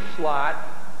time slot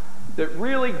that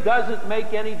really doesn't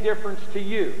make any difference to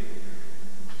you.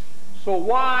 So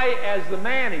why, as the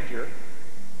manager,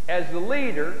 as the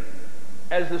leader,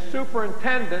 as the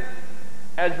superintendent,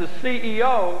 as the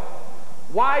CEO,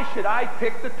 why should I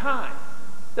pick the time?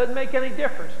 Doesn't make any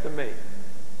difference to me.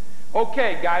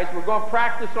 Okay, guys, we're going to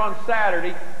practice on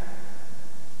Saturday.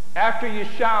 After you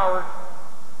shower,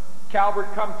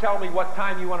 Calvert, come tell me what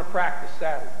time you want to practice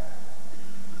Saturday.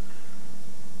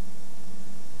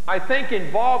 I think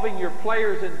involving your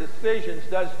players in decisions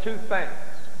does two things.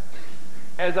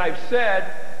 As I've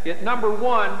said, it, number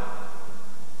one,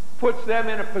 puts them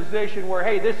in a position where,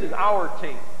 hey, this is our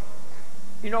team.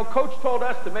 You know, Coach told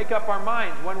us to make up our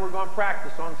minds when we're going to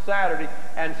practice on Saturday.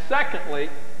 And secondly,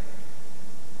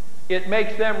 it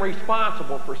makes them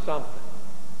responsible for something.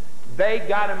 They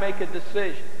got to make a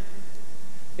decision.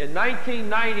 In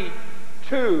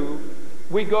 1992,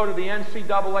 we go to the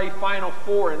NCAA Final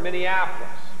Four in Minneapolis.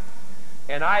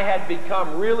 And I had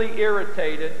become really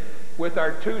irritated with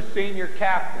our two senior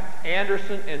captains,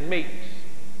 Anderson and Meeks.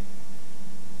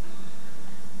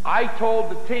 I told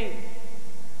the team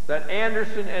that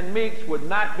Anderson and Meeks would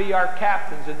not be our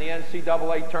captains in the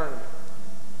NCAA tournament.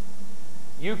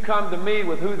 You come to me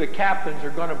with who the captains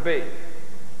are going to be.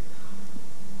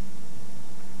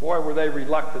 Boy, were they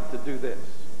reluctant to do this.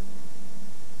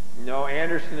 You know,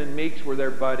 Anderson and Meeks were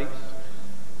their buddies.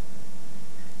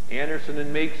 Anderson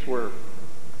and Meeks were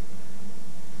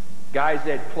guys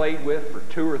they'd played with for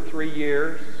 2 or 3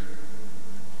 years.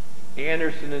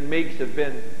 Anderson and Meeks have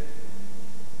been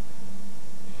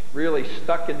really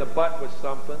stuck in the butt with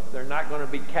something. They're not going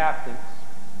to be captains.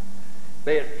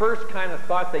 They at first kind of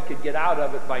thought they could get out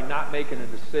of it by not making a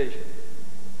decision.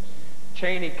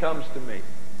 Cheney comes to me.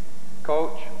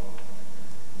 Coach,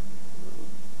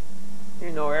 you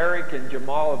know, Eric and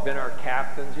Jamal have been our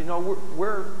captains. You know,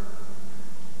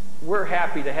 we're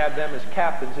happy to have them as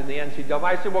captains in the NCAA.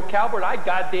 I said, well, Calvert, I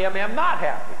goddamn am not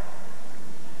happy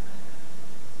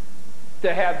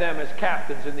to have them as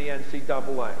captains in the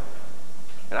NCAA.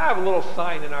 And I have a little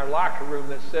sign in our locker room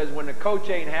that says, when the coach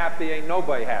ain't happy, ain't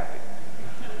nobody happy.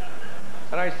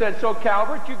 And I said, so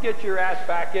Calvert, you get your ass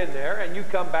back in there and you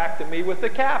come back to me with the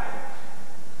captains.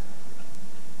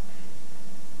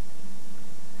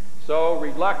 So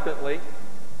reluctantly,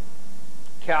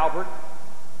 Calvert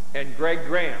and Greg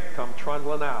Graham come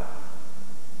trundling out.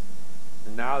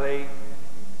 And now they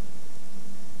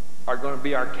are going to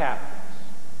be our captains.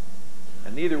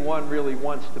 And neither one really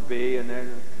wants to be. And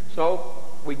then, so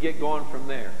we get going from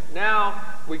there. Now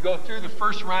we go through the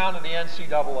first round of the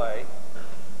NCAA.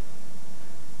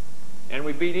 And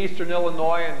we beat Eastern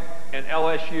Illinois and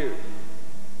LSU.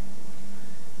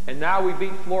 And now we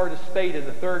beat Florida State in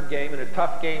the third game in a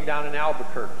tough game down in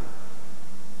Albuquerque.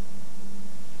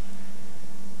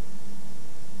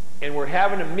 And we're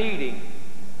having a meeting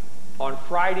on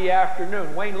Friday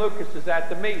afternoon. Wayne Lucas is at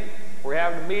the meeting. We're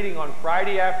having a meeting on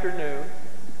Friday afternoon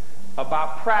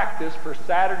about practice for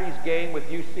Saturday's game with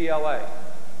UCLA.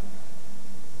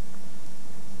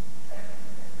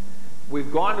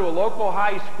 We've gone to a local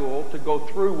high school to go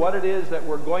through what it is that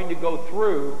we're going to go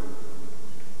through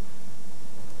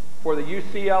for the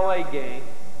UCLA game,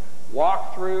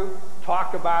 walk through,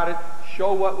 talk about it,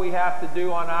 show what we have to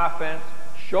do on offense,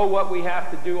 show what we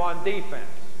have to do on defense.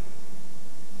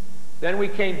 Then we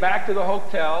came back to the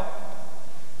hotel,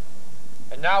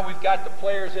 and now we've got the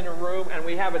players in a room, and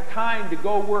we have a time to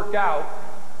go work out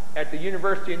at the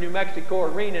University of New Mexico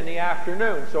Arena in the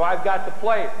afternoon. So I've got the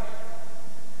players.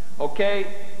 Okay,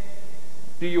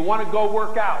 do you want to go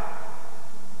work out?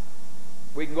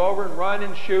 We can go over and run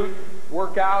and shoot,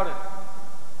 work out, and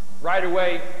right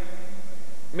away,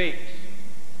 Meeks.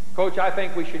 Coach, I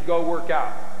think we should go work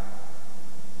out.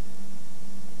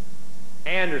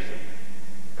 Anderson.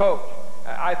 Coach,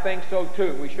 I think so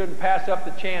too. We shouldn't pass up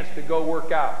the chance to go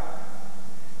work out.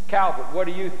 Calvert, what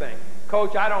do you think?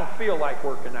 Coach, I don't feel like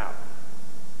working out.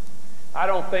 I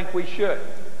don't think we should.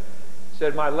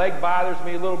 Said, my leg bothers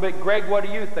me a little bit. Greg, what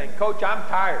do you think? Coach, I'm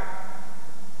tired.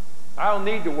 I don't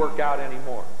need to work out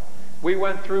anymore. We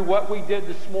went through what we did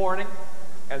this morning,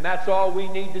 and that's all we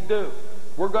need to do.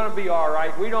 We're going to be all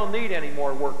right. We don't need any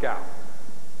more workout.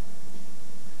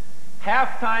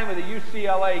 Halftime of the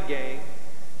UCLA game,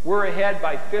 we're ahead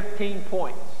by 15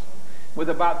 points. With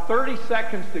about 30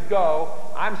 seconds to go,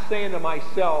 I'm saying to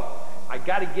myself, I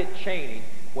got to get Cheney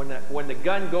when the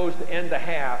gun goes to end the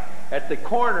half at the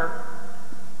corner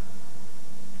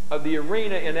of the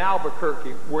arena in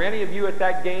Albuquerque. Were any of you at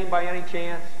that game by any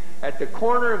chance? At the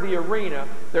corner of the arena,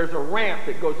 there's a ramp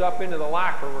that goes up into the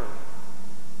locker room.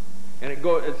 And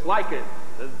it's like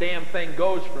the damn thing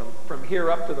goes from here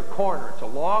up to the corner. It's a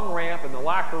long ramp, and the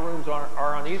locker rooms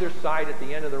are on either side at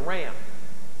the end of the ramp.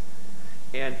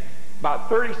 And about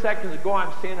 30 seconds ago,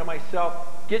 I'm saying to myself,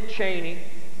 get Cheney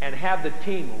and have the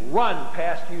team run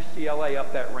past UCLA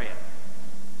up that ramp.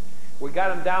 We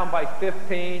got them down by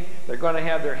 15. They're going to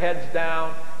have their heads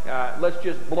down. Let's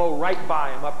just blow right by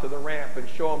them up to the ramp and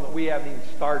show them that we haven't even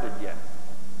started yet.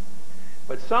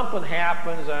 But something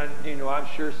happens, and I'm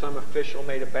sure some official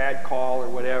made a bad call or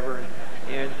whatever,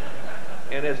 and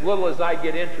as little as I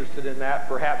get interested in that,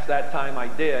 perhaps that time I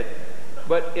did,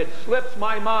 but it slips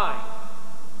my mind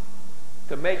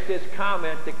to make this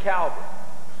comment to Calvert.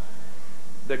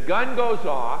 The gun goes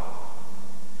off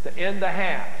to end the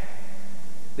half.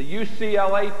 The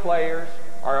UCLA players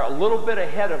are a little bit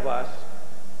ahead of us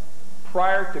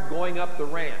prior to going up the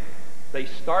ramp. They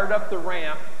start up the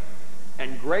ramp,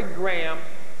 and Greg Graham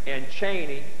and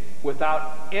Cheney,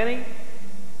 without any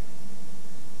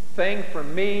thing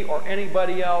from me or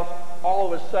anybody else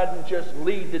all of a sudden just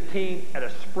lead the team at a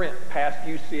sprint past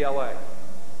UCLA.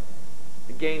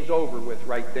 The game's over with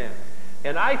right then.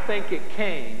 And I think it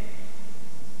came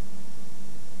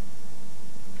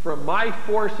from my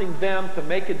forcing them to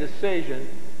make a decision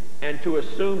and to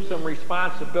assume some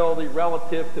responsibility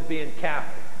relative to being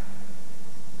captain.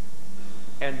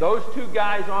 And those two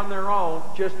guys on their own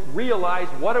just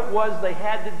realized what it was they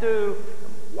had to do.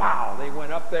 Wow, they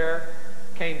went up there,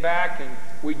 came back, and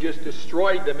we just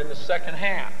destroyed them in the second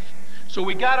half. So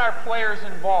we got our players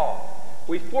involved.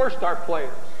 We forced our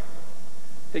players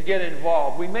to get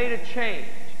involved. We made a change.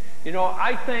 You know,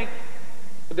 I think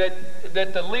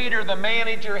that the leader, the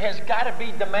manager, has got to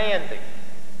be demanding.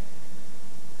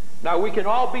 Now, we can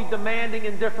all be demanding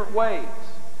in different ways,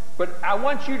 but I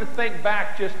want you to think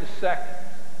back just a second.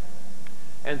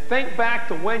 And think back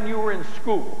to when you were in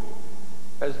school,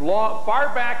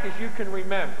 far back as you can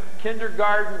remember,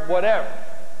 kindergarten, whatever,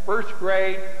 first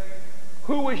grade.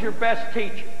 Who was your best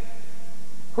teacher?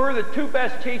 Who are the two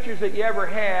best teachers that you ever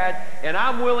had? And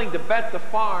I'm willing to bet the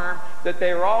farm that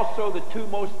they were also the two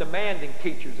most demanding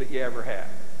teachers that you ever had.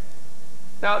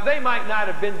 Now, they might not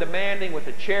have been demanding with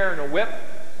a chair and a whip,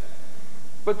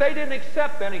 but they didn't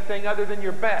accept anything other than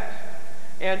your best.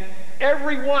 And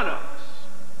every one of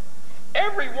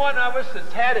us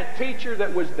that's had a teacher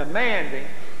that was demanding,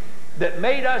 that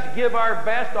made us give our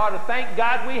best, ought to thank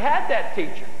God we had that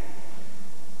teacher.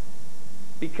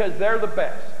 Because they're the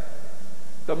best.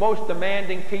 The most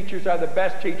demanding teachers are the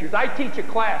best teachers. I teach a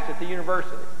class at the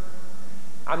university.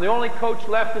 I'm the only coach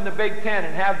left in the Big Ten,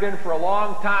 and have been for a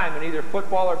long time in either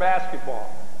football or basketball,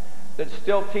 that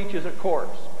still teaches a course.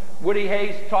 Woody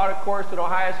Hayes taught a course at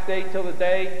Ohio State till the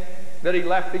day that he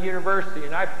left the university,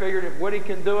 and I figured if Woody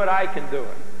can do it, I can do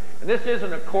it. And this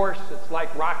isn't a course that's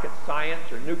like rocket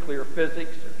science or nuclear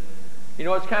physics.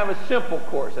 It's kind of a simple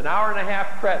course, an hour and a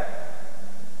half credit.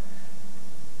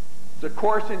 It's a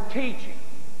course in teaching.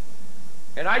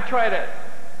 And I try to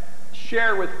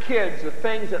share with kids the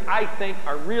things that I think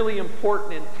are really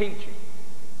important in teaching.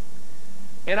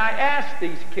 And I ask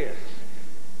these kids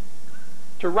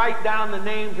to write down the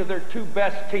names of their two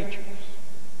best teachers.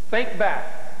 Think back.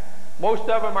 Most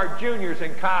of them are juniors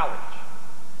in college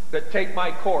that take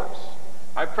my course.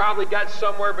 I've probably got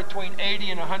somewhere between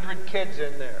 80 and 100 kids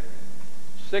in there.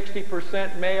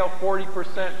 60% male,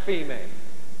 40% female.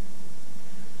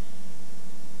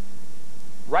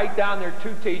 Write down their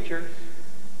two teachers.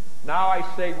 Now I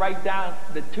say write down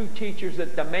the two teachers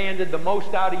that demanded the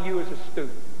most out of you as a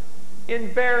student.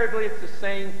 Invariably, it's the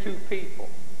same two people.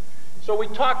 So we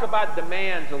talk about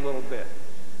demands a little bit.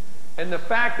 And the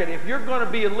fact that if you're going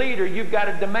to be a leader, you've got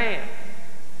to demand.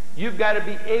 You've got to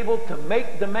be able to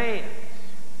make demands.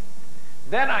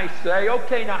 Then I say,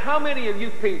 okay, now how many of you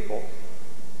people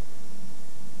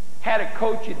had a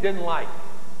coach you didn't like?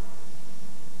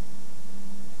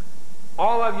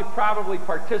 All of you probably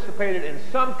participated in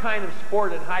some kind of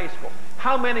sport in high school.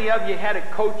 How many of you had a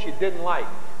coach you didn't like?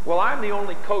 Well, I'm the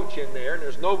only coach in there, and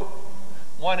there's no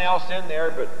one else in there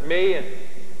but me and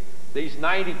these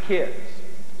 90 kids.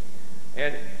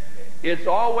 And it's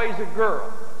always a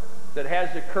girl that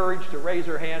has the courage to raise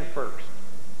her hand first,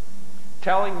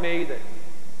 telling me that,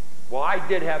 well, I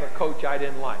did have a coach I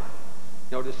didn't like.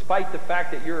 Despite the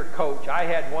fact that you're a coach, I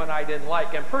had one I didn't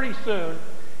like. And pretty soon,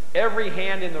 every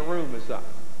hand in the room is up.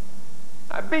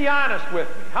 Now, be honest with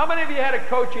me. How many of you had a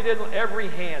coach you didn't like? Every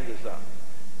hand is up.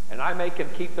 And I make them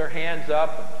keep their hands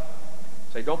up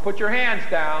and say, don't put your hands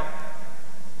down.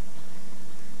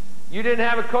 You didn't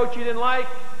have a coach you didn't like?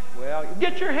 Well,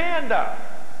 get your hand up.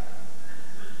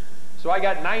 So I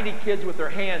got 90 kids with their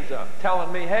hands up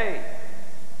telling me, hey,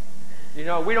 we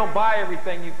don't buy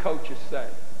everything you coaches say.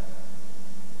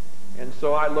 And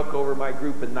so I look over my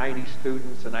group of 90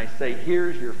 students and I say,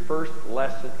 here's your first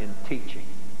lesson in teaching.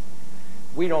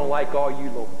 We don't like all you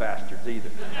little bastards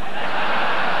either.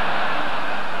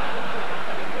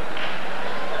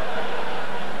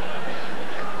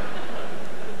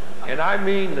 And I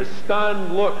mean the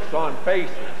stunned looks on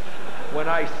faces when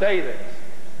I say this.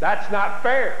 That's not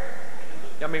fair.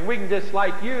 I mean, we can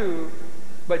dislike you,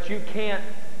 but you can't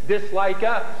dislike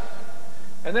us.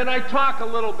 And then I talk a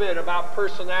little bit about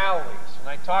personalities, and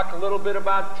I talk a little bit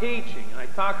about teaching, and I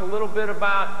talk a little bit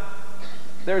about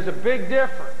there's a big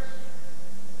difference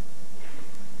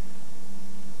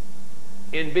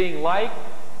in being liked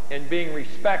and being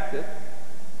respected.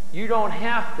 You don't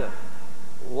have to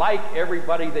like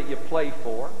everybody that you play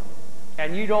for,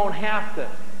 and you don't have to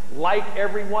like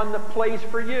everyone that plays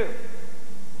for you.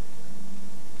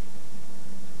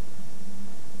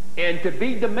 And to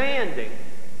be demanding,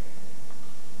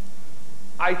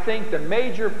 I think the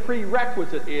major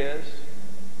prerequisite is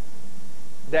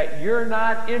that you're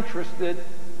not interested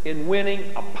in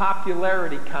winning a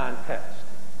popularity contest.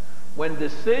 When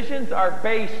decisions are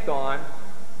based on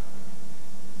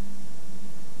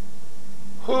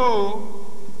who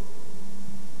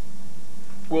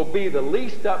will be the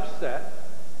least upset,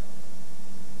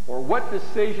 or what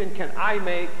decision can I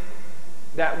make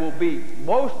that will be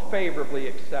most favorably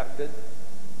accepted,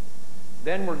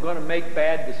 then we're going to make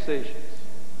bad decisions.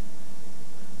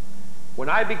 When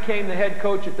I became the head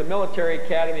coach at the military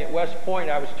academy at West Point,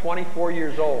 I was 24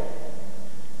 years old.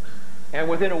 And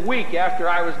within a week after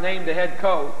I was named the head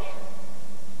coach,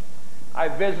 I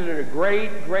visited a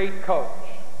great, great coach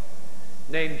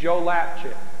named Joe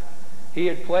Lapchick. He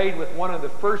had played with one of the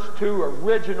first two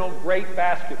original great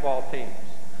basketball teams.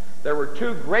 There were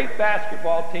two great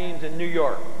basketball teams in New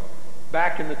York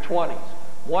back in the 20s.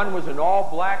 One was an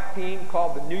all-black team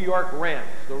called the New York Rens,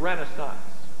 the Renaissance,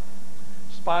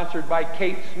 sponsored by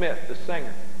Kate Smith, the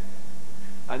singer.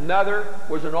 Another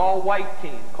was an all-white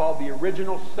team called the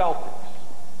Original Celtics,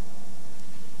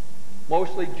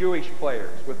 mostly Jewish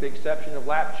players, with the exception of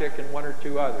Lapchick and one or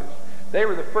two others. They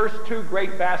were the first two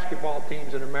great basketball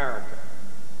teams in America.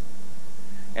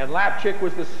 And Lapchick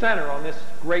was the center on this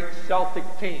great Celtic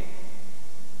team,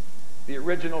 the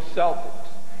Original Celtics.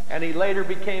 And he later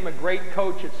became a great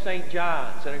coach at St.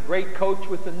 John's and a great coach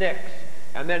with the Knicks,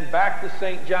 and then back to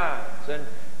St. John's.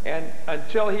 And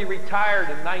until he retired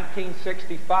in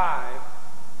 1965,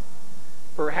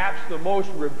 perhaps the most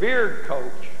revered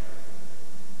coach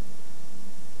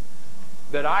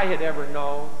that I had ever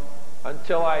known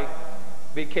until I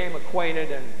became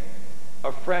acquainted and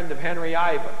a friend of Henry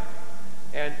Iba.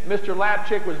 And Mr.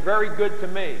 Lapchick was very good to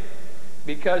me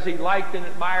because he liked and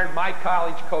admired my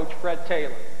college coach, Fred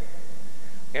Taylor.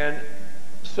 And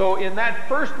so in that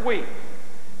first week,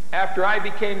 after I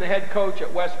became the head coach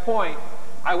at West Point,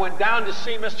 I went down to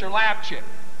see Mr. Lapchick,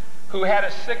 who had a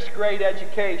 6th grade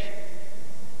education.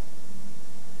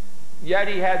 Yet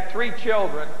he had 3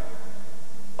 children,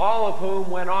 all of whom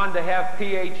went on to have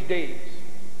PhDs.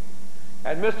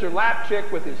 And Mr.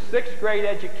 Lapchick, with his 6th grade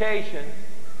education,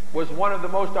 was one of the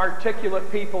most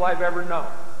articulate people I've ever known.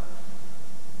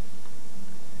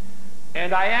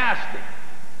 And I asked him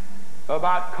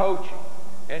about coaching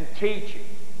and teaching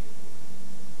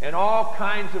and all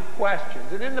kinds of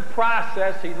questions. And in the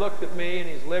process, he looked at me in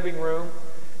his living room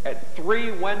at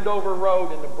 3 Wendover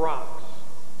Road in the Bronx.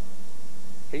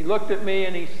 He looked at me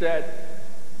and he said,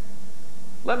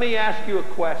 "Let me ask you a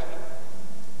question.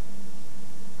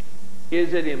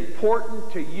 Is it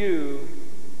important to you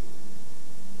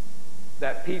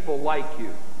that people like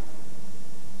you?"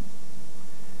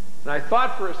 And I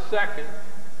thought for a second,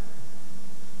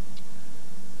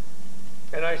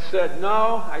 and I said,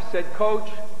 "No." I said, "Coach,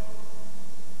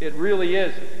 it really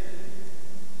isn't.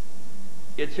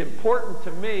 It's important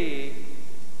to me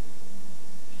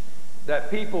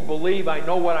that people believe I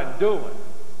know what I'm doing,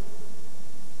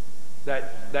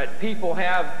 that people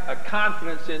have a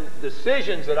confidence in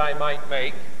decisions that I might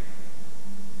make,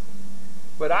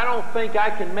 but I don't think I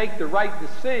can make the right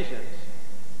decisions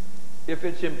if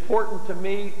it's important to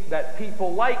me that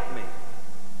people like me.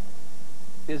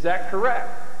 Is that correct?"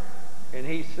 And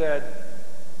he said,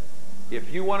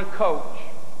 "If you want to coach,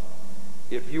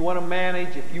 if you want to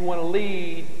manage, if you want to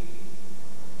lead,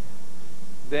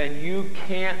 then you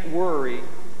can't worry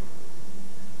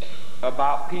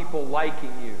about people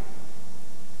liking you."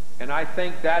 And I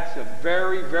think that's a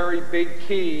very, very big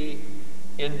key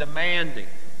in demanding.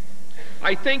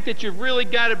 I think that you've really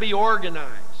got to be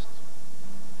organized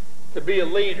to be a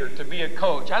leader, to be a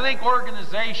coach. I think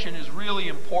organization is really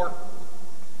important.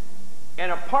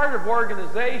 And a part of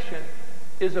organization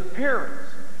is appearance.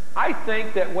 I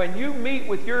think that when you meet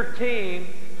with your team,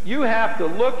 you have to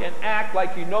look and act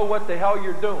like you know what the hell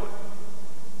you're doing.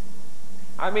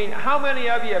 I mean, how many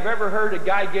of you have ever heard a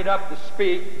guy get up to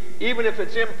speak, even if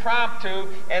it's impromptu,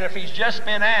 and if he's just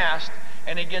been asked,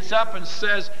 and he gets up and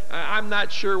says, "I'm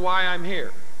not sure why I'm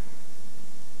here.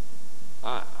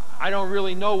 I don't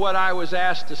really know what I was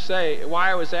asked to say, why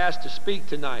I was asked to speak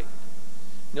tonight.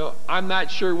 No, I'm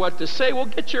not sure what to say." Well,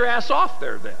 get your ass off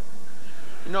there then.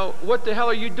 You know, what the hell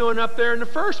are you doing up there in the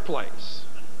first place?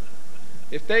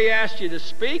 If they asked you to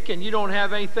speak and you don't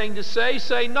have anything to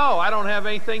say no, I don't have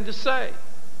anything to say.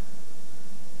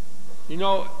 You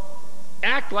know,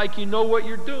 act like you know what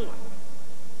you're doing.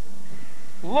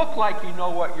 Look like you know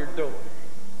what you're doing.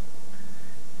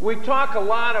 We talk a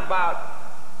lot about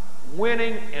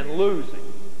winning and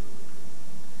losing.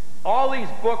 All these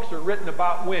books are written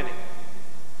about winning,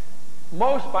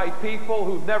 most by people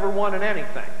who've never won in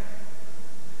anything.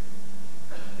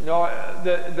 You know,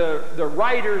 the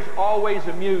writers always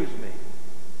amuse me.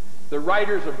 The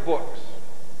writers of books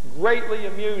greatly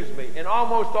amuse me. In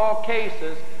almost all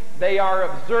cases, they are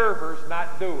observers,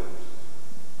 not doers.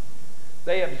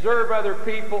 They observe other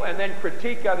people and then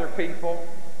critique other people,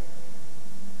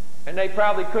 and they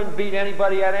probably couldn't beat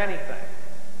anybody at anything.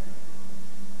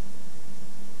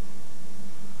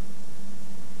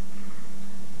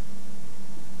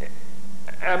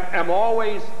 I'm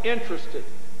always interested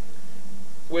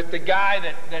with the guy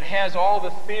that has all the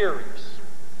theories.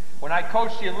 When I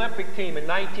coached the Olympic team in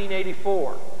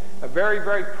 1984, a very,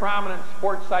 very prominent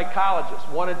sports psychologist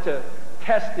wanted to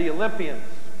test the Olympians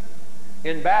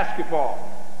in basketball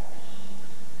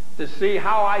to see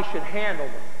how I should handle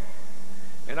them.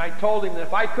 And I told him that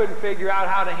if I couldn't figure out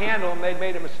how to handle them, they'd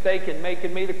made a mistake in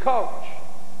making me the coach.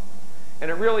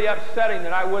 And it really upset him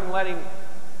that I wouldn't let him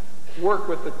work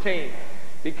with the team.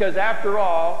 Because after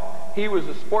all, he was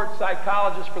a sports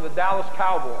psychologist for the Dallas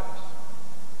Cowboys.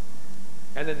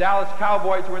 And the Dallas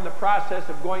Cowboys were in the process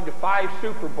of going to 5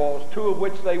 Super Bowls, 2 of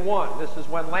which they won. This is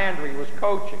when Landry was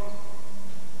coaching.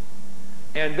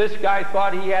 And this guy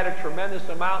thought he had a tremendous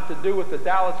amount to do with the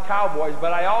Dallas Cowboys,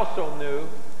 but I also knew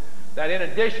that in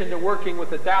addition to working with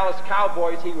the Dallas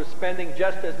Cowboys, he was spending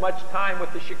just as much time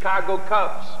with the Chicago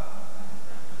Cubs.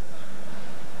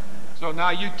 So now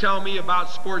you tell me about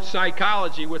sports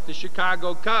psychology with the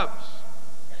Chicago Cubs.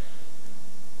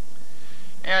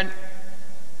 And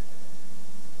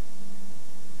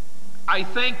I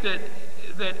think that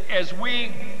as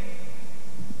we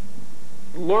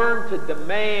learn to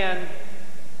demand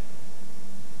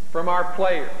from our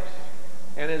players,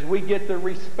 and as we get the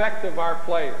respect of our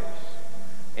players,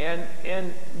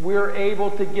 and we're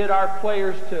able to get our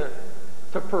players to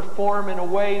perform in a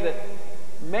way that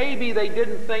maybe they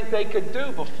didn't think they could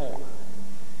do before.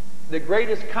 The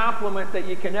greatest compliment that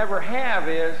you can ever have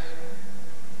is,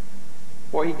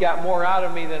 boy, he got more out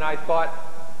of me than I thought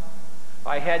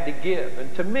I had to give.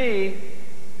 And to me,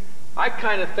 I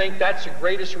kind of think that's the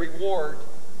greatest reward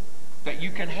that you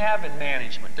can have in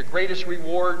management, the greatest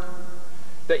reward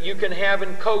that you can have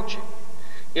in coaching.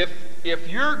 If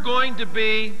you're going to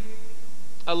be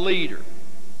a leader,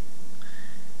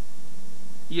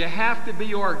 you have to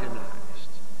be organized.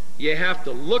 You have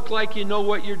to look like you know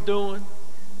what you're doing.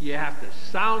 You have to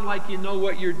sound like you know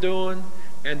what you're doing.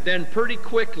 And then pretty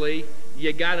quickly,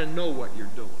 you got to know what you're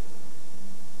doing.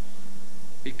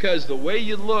 Because the way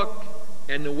you look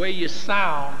and the way you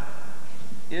sound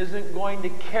isn't going to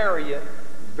carry you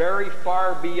very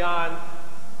far beyond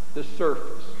the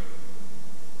surface.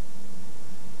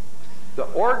 The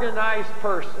organized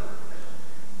person,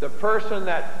 the person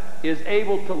that is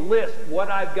able to list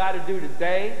what I've got to do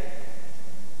today,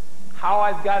 how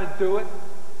I've got to do it,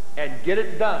 and get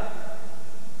it done.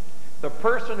 The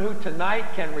person who tonight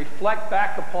can reflect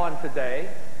back upon today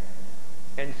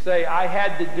and say, I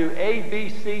had to do A, B,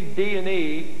 C, D, and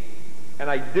E, and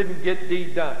I didn't get D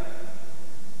done.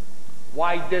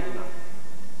 Why didn't I?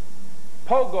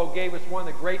 Pogo gave us one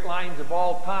of the great lines of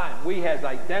all time. We has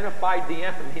identified the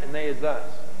enemy, and they is us.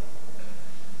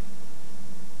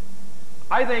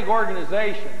 I think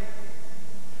organization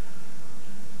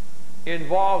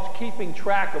involves keeping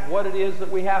track of what it is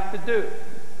that we have to do,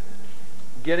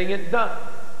 getting it done,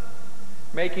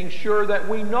 making sure that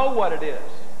we know what it is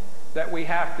that we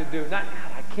have to do. Not,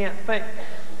 God, I can't think.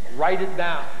 Write it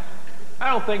down. I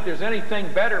don't think there's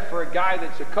anything better for a guy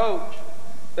that's a coach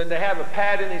than to have a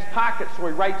pad in his pocket so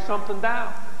he writes something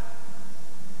down.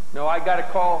 No, I got to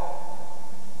call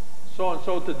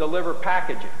so-and-so to deliver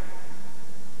packaging.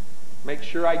 Make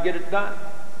sure I get it done.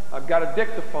 I've got a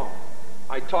dictaphone.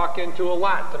 I talk into a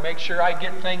lot to make sure I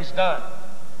get things done.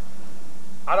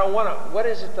 I don't want to, what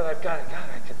is it that I've got? God,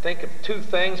 I can think of 2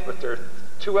 things, but there are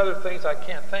 2 other things I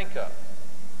can't think of.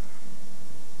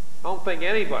 I don't think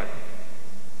anybody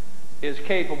is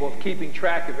capable of keeping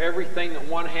track of everything that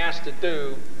one has to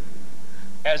do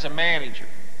as a manager.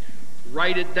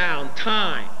 Write it down.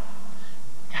 Time.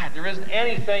 God, there isn't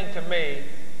anything to me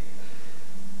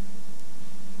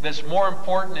that's more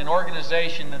important in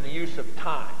organization than the use of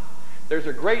time. There's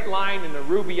a great line in the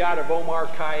Rubaiyat of Omar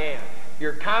Khayyam.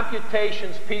 Your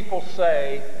computations, people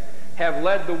say, have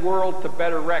led the world to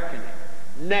better reckoning.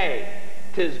 Nay,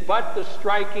 'tis but the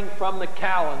striking from the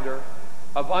calendar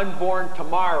of unborn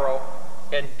tomorrow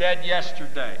and dead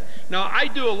yesterday. Now, I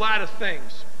do a lot of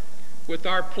things with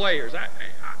our players.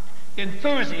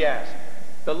 Enthusiasm.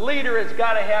 The leader has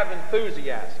got to have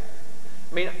enthusiasm.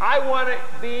 I mean, I want to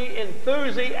be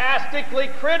enthusiastically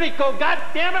critical. God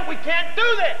damn it, we can't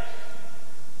do this.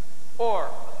 Or,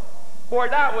 boy,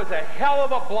 that was a hell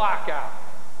of a block out.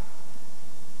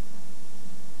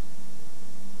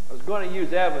 I was was going to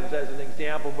use Evans as an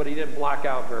example, but he didn't block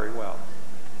out very well.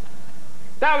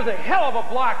 That was a hell of a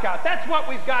block out. That's what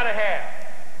we've got to have.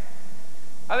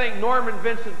 I think Norman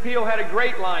Vincent Peale had a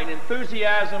great line,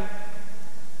 enthusiasm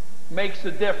makes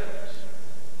a difference.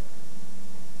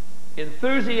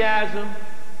 Enthusiasm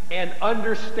and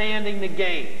understanding the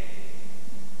game.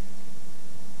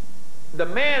 The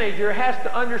manager has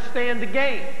to understand the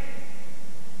game.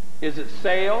 Is it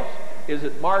sales? Is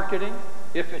it marketing?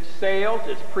 If it's sales,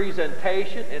 it's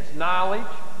presentation, it's knowledge.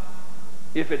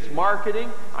 If it's marketing,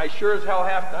 I sure as hell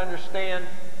have to understand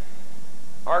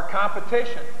our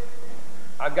competition.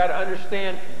 I've got to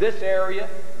understand this area,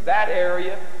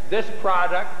 this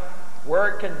product, where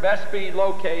it can best be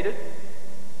located.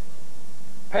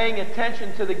 Paying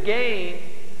attention to the game,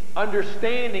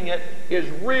 understanding it, is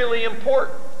really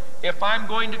important if I'm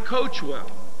going to coach well.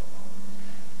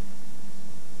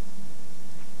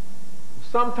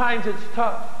 Sometimes it's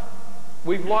tough.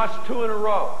 We've lost 2 in a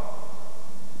row.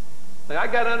 And I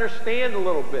got to understand a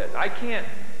little bit. I can't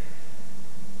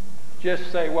just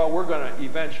say, well, we're going to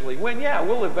eventually win. Yeah,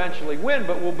 we'll eventually win,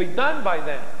 but we'll be done by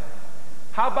then.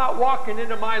 How about walking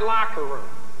into my locker room?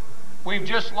 We've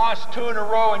just lost 2 in a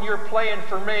row and you're playing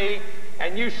for me,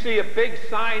 and you see a big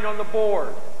sign on the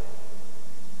board.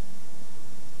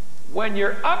 When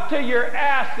you're up to your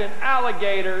ass in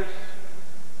alligators,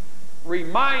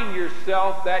 remind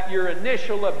yourself that your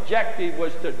initial objective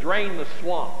was to drain the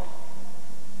swamp.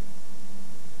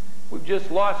 We've just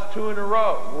lost 2 in a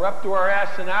row. We're up to our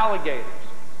ass in alligators.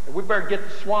 We better get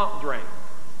the swamp drained.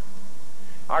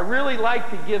 I really like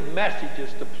to give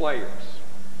messages to players.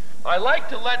 I like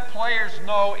to let players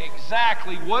know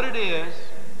exactly what it is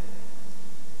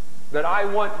that I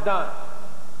want done.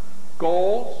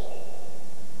 Goals,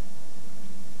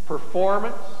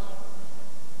 performance,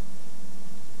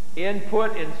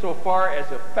 input insofar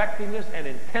as effectiveness and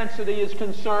intensity is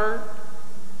concerned.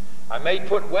 I may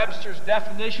put Webster's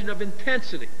definition of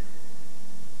intensity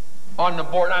on the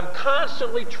board. I'm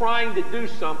constantly trying to do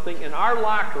something in our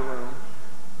locker room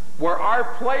where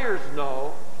our players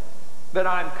know that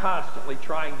I'm constantly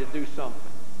trying to do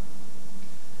something.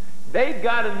 They've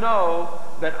got to know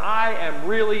that I am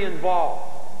really involved.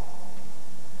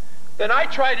 Then I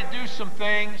try to do some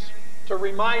things to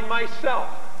remind myself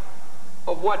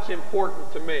of what's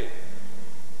important to me.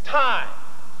 Time.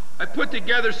 I put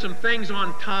together some things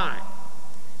on time.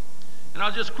 And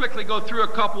I'll just quickly go through a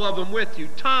couple of them with you.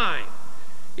 Time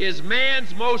is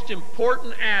man's most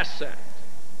important asset.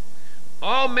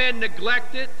 All men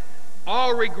neglect it,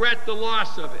 all regret the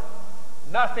loss of it.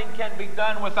 Nothing can be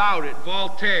done without it.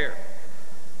 Voltaire.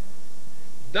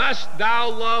 Dost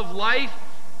thou love life?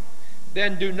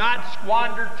 Then do not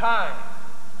squander time,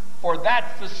 for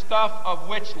that's the stuff of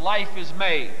which life is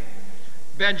made.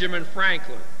 Benjamin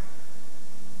Franklin.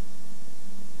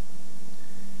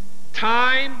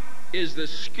 Time is the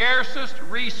scarcest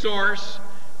resource,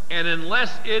 and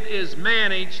unless it is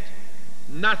managed,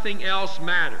 nothing else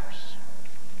matters.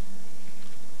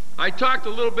 I talked a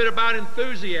little bit about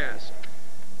enthusiasm.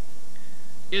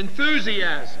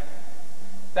 Enthusiasm,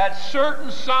 that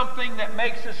certain something that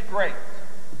makes us great,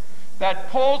 that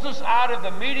pulls us out of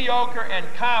the mediocre and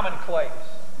commonplace,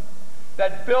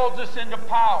 that builds us into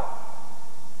power.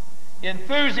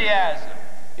 Enthusiasm,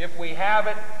 if we have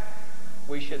it,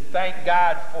 we should thank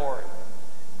God for it.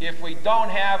 If we don't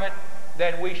have it,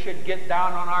 then we should get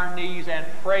down on our knees and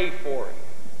pray for it.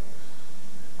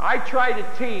 I try to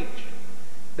teach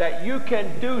that you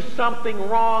can do something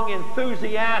wrong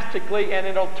enthusiastically and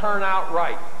it'll turn out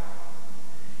right.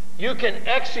 You can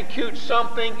execute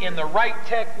something in the right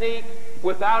technique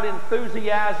without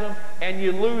enthusiasm and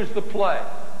you lose the play.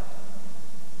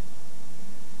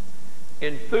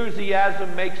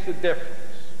 Enthusiasm makes the difference.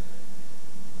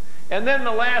 And then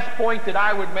the last point that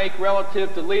I would make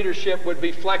relative to leadership would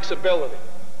be flexibility.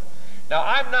 Now,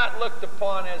 I'm not looked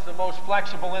upon as the most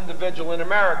flexible individual in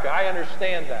America. I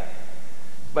understand that.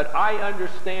 But I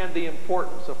understand the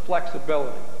importance of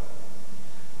flexibility.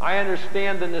 I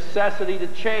understand the necessity to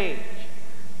change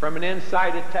from an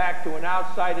inside attack to an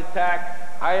outside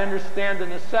attack. I understand the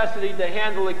necessity to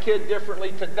handle a kid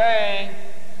differently today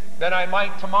than I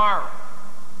might tomorrow.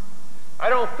 I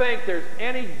don't think there's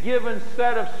any given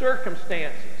set of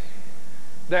circumstances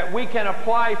that we can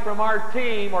apply from our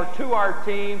team or to our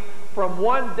team from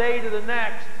one day to the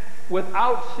next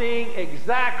without seeing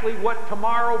exactly what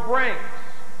tomorrow brings.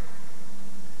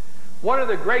 One of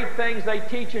the great things they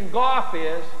teach in golf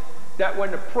is that when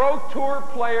the Pro Tour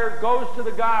player goes to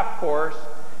the golf course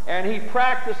and he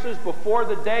practices before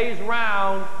the day's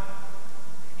round,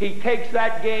 he takes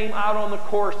that game out on the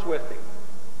course with him.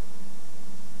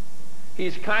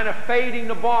 He's kind of fading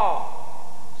the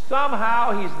ball,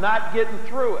 Somehow he's not getting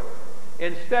through it.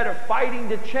 Instead of fighting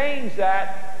to change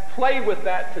that, play with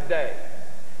that today.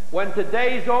 When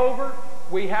today's over,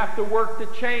 we have to work to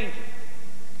change it.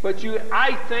 But you,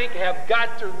 I think, have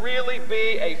got to really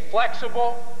be a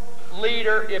flexible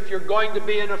leader if you're going to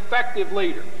be an effective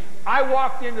leader. I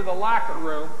walked into the locker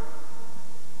room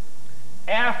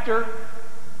after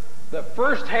the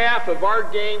first half of our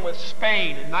game with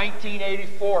Spain in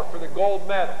 1984 for the gold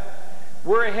medal.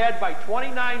 We're ahead by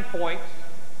 29 points.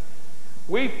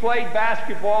 We've played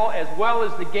basketball as well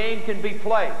as the game can be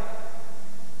played.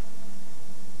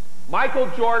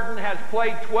 Michael Jordan has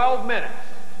played 12 minutes.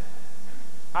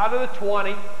 Out of the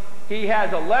 20, he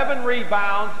has 11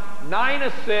 rebounds, 9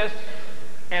 assists,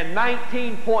 and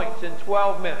 19 points in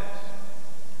 12 minutes.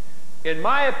 In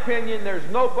my opinion, there's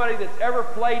nobody that's ever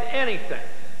played anything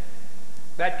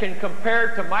that can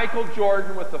compare to Michael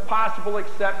Jordan, with the possible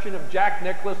exception of Jack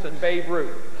Nicklaus and Babe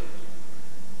Ruth.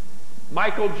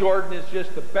 Michael Jordan is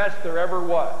just the best there ever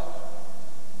was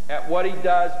at what he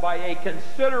does by a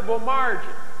considerable margin.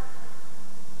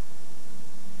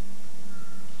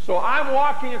 So I'm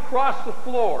walking across the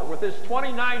floor with this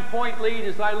 29-point lead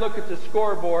as I look at the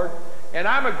scoreboard, and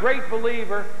I'm a great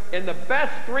believer in the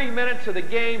best 3 minutes of the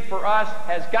game for us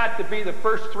has got to be the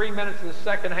first 3 minutes of the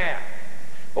second half.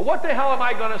 But what the hell am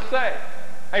I going to say?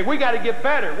 Hey, we got to get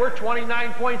better. We're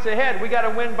 29 points ahead. We got to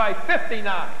win by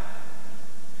 59.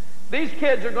 These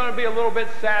kids are going to be a little bit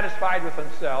satisfied with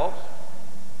themselves.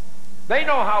 They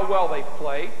know how well they've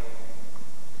played.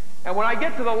 And when I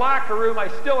get to the locker room, I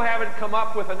still haven't come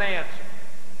up with an answer.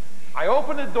 I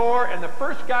open the door, and the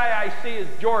first guy I see is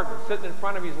Jordan sitting in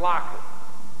front of his locker.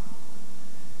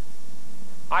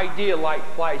 Idea light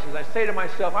flashes. I say to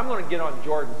myself, I'm going to get on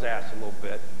Jordan's ass a little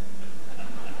bit.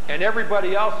 And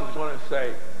everybody else is going to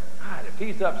say, God, if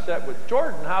he's upset with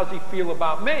Jordan, how's he feel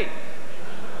about me?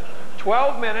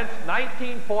 12 minutes,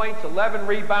 19 points, 11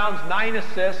 rebounds, 9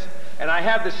 assists, and I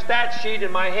have the stat sheet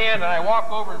in my hand, and I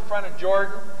walk over in front of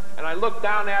Jordan, and I look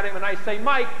down at him, and I say,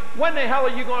 Mike, when the hell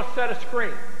are you going to set a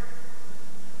screen?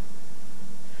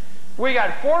 We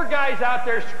got 4 guys out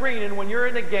there screening when you're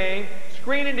in the game,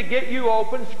 screening to get you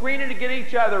open, screening to get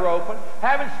each other open.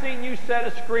 Haven't seen you set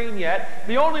a screen yet.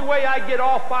 The only way I get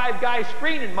all 5 guys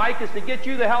screening, Mike, is to get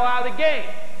you the hell out of the game.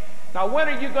 Now, when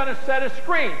are you going to set a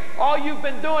screen? All you've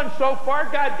been doing so far,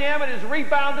 goddammit, is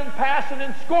rebounding, passing,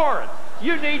 and scoring.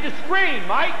 You need to screen,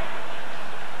 Mike.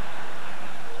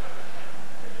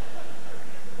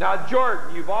 Now,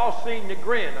 Jordan, you've all seen the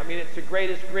grin. I mean, it's the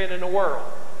greatest grin in the world.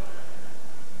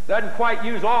 Doesn't quite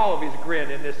use all of his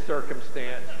grin in this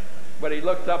circumstance. But he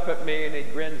looks up at me and he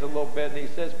grins a little bit and he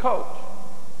says, Coach,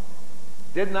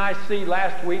 didn't I see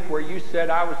last week where you said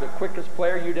I was the quickest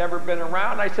player you'd ever been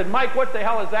around? I said, Mike, what the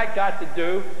hell has that got to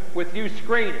do with you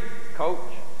screening? Coach,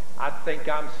 I think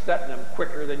I'm setting them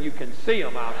quicker than you can see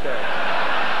them out there.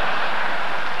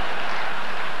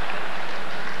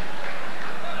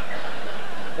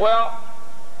 Well,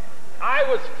 I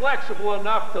was flexible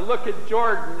enough to look at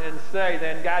Jordan and say,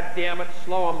 then, God damn it,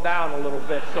 slow him down a little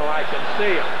bit so I can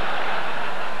see him.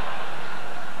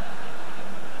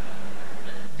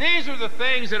 These are the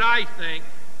things that I think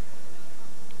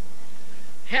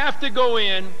have to go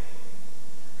in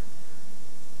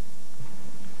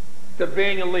to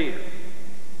being a leader.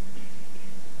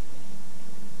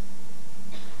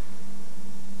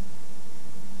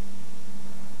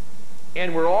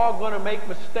 And we're all going to make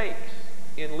mistakes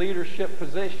in leadership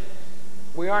positions.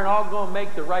 We aren't all going to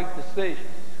make the right decisions.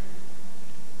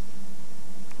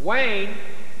 Wayne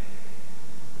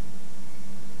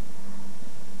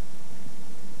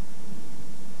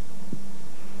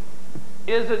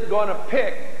isn't going to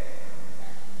pick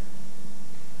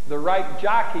the right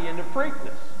jockey in the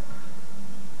Preakness.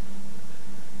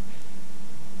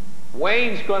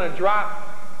 Wayne's going to drop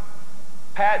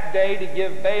Pat Day to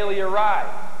give Bailey a ride.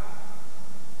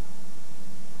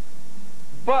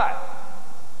 But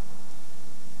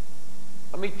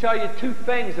let me tell you 2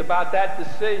 things about that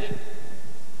decision.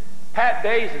 Pat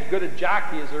Day's as good a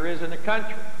jockey as there is in the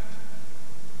country.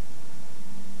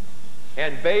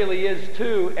 And Bailey is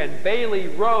too, and Bailey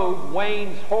rode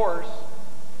Wayne's horse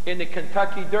in the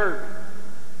Kentucky Derby.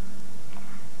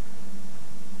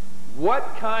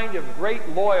 What kind of great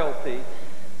loyalty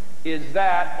is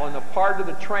that on the part of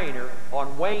the trainer,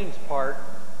 on Wayne's part,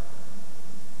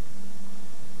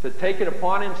 to take it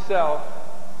upon himself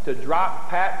to drop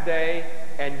Pat Day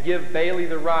and give Bailey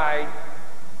the ride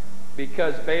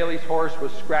because Bailey's horse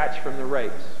was scratched from the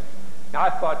race? Now, I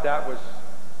thought that was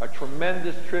a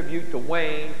tremendous tribute to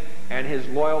Wayne and his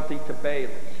loyalty to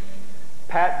Bailey.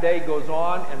 Pat Day goes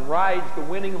on and rides the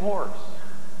winning horse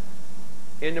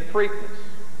in the Preakness.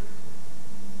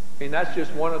 I mean, that's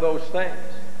just one of those things.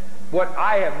 What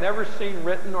I have never seen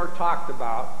written or talked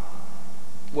about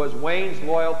was Wayne's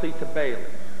loyalty to Bailey.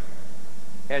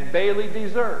 And Bailey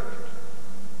deserved,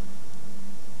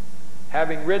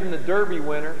 having ridden the Derby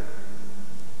winner,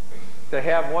 to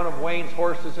have one of Wayne's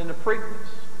horses in the Preakness.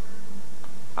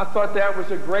 I thought that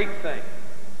was a great thing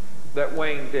that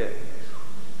Wayne did.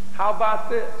 How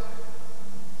about this?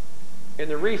 In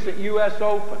the recent U.S.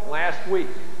 Open last week,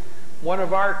 one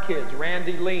of our kids,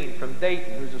 Randy Lean from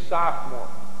Dayton, who's a sophomore,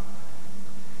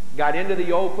 got into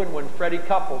the Open when Freddie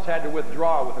Couples had to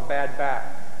withdraw with a bad back.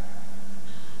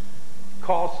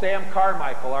 Called Sam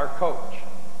Carmichael, our coach.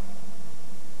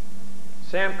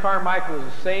 Sam Carmichael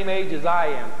is the same age as I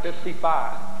am,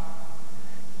 55.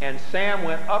 And Sam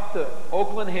went up to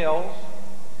Oakland Hills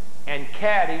and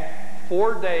caddied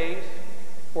 4 days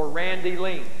for Randy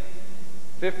Lean.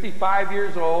 55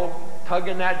 years old,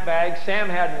 tugging that bag. Sam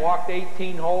hadn't walked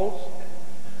 18 holes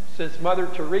since Mother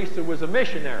Teresa was a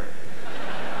missionary.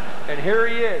 And here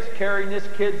he is, carrying this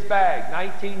kid's bag.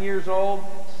 19 years old,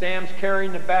 Sam's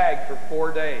carrying the bag for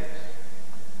 4 days.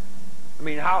 I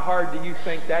mean, how hard do you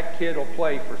think that kid will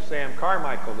play for Sam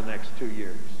Carmichael the next 2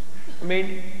 years? I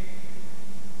mean,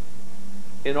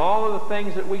 in all of the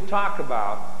things that we talk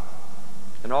about,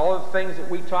 and all of the things that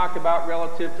we talk about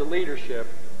relative to leadership,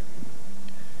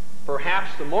 perhaps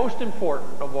the most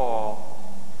important of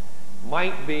all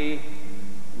might be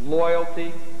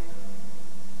loyalty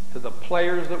to the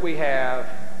players that we have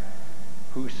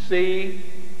who see,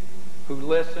 who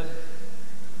listen,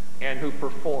 and who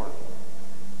perform.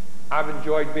 I've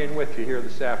enjoyed being with you here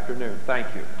this afternoon. Thank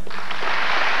you.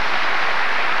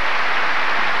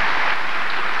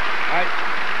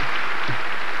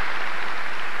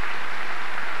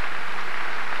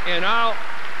 And I'll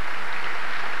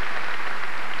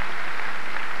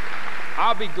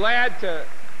be glad to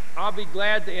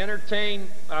entertain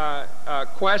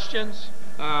questions.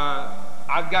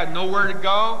 I've got nowhere to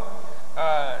go,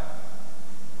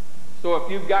 so if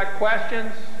you've got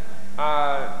questions,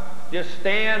 just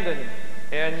stand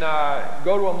and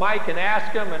go to a mic and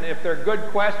ask them. And if they're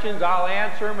good questions, I'll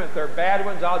answer them. If they're bad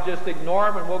ones, I'll just ignore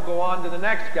them and we'll go on to the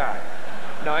next guy.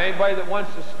 Now, anybody that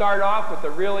wants to start off with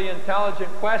a really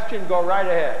intelligent question, go right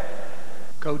ahead.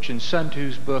 Coach, in Sun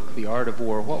Tzu's book, The Art of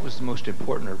War, what was the most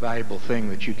important or valuable thing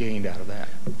that you gained out of that?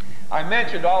 I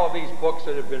mentioned all of these books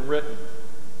that have been written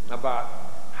about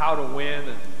how to win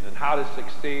and how to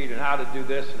succeed and how to do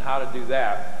this and how to do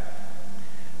that.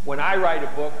 When I write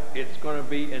a book, it's going to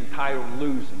be entitled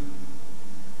Losing.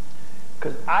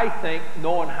 Because I think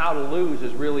knowing how to lose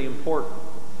is really important.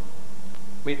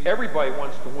 I mean, everybody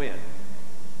wants to win.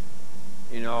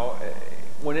 You know,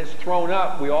 when it's thrown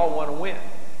up, we all want to win.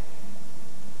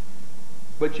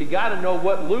 But you got to know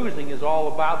what losing is all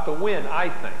about to win, I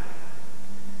think.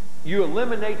 You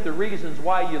eliminate the reasons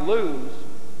why you lose: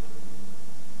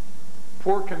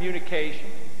 poor communication,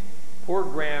 poor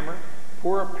grammar,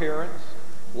 poor appearance,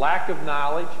 lack of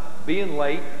knowledge, being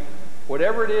late,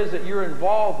 whatever it is that you're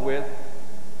involved with,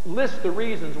 list the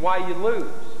reasons why you lose,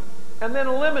 and then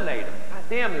eliminate them. God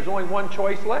damn, there's only one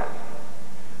choice left.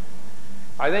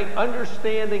 I think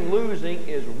understanding losing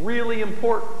is really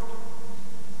important.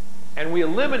 And we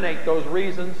eliminate those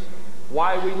reasons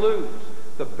why we lose.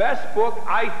 The best book,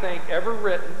 I think, ever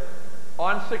written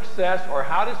on success or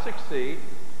how to succeed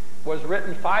was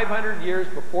written 500 years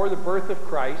before the birth of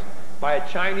Christ by a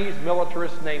Chinese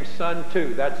militarist named Sun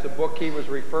Tzu. That's the book he was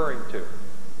referring to.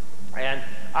 And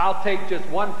I'll take just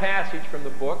one passage from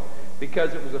the book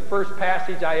because it was the first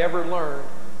passage I ever learned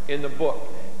in the book.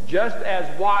 Just as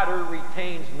water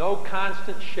retains no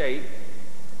constant shape,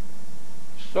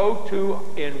 so too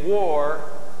in war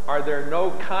are there no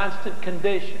constant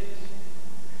conditions.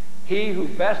 He who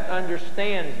best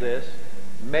understands this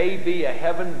may be a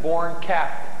heaven-born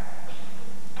captain.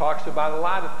 Talks about a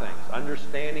lot of things: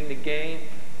 understanding the game,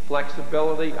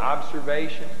 flexibility,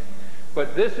 observation.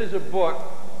 But this is a book,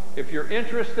 if you're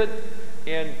interested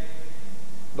in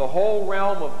the whole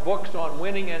realm of books on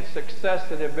winning and success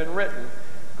that have been written,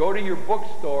 go to your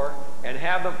bookstore and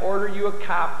have them order you a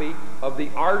copy of The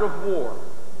Art of War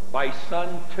by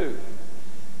Sun Tzu.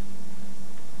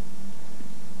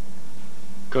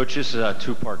 Coach, this is a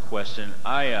two-part question.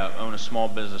 I own a small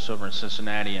business over in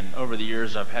Cincinnati, and over the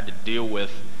years I've had to deal with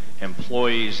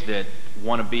employees that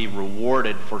want to be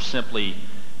rewarded for simply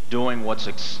doing what's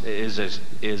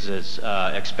expected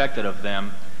of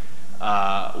them.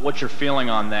 What's your feeling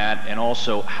on that, and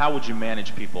also how would you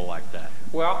manage people like that?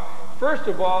 Well, first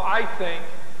of all, I think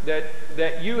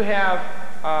that you have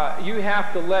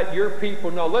to let your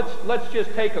people know. Let's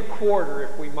just take a quarter,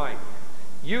 if we might.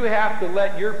 You have to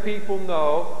let your people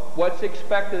know what's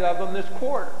expected of them this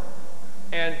quarter.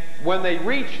 And when they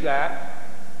reach that,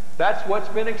 that's what's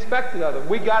been expected of them.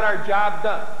 We got our job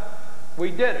done. We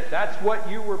did it. That's what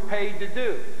you were paid to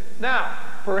do. Now,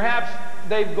 perhaps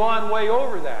they've gone way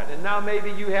over that, and now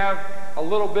maybe you have a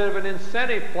little bit of an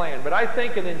incentive plan. But I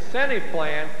think an incentive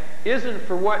plan isn't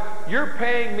for what you're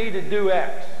paying me to do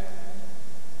X.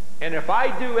 And if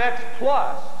I do X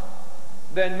plus,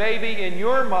 then maybe in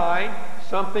your mind,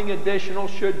 something additional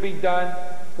should be done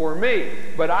for me.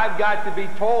 But I've got to be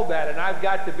told that, and I've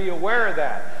got to be aware of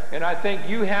that. And I think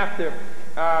you have to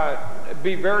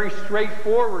be very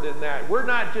straightforward in that. We're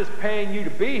not just paying you to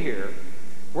be here.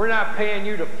 We're not paying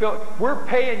you to fill. We're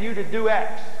paying you to do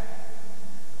X.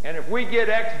 And if we get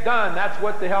X done, that's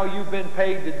what the hell you've been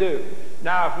paid to do.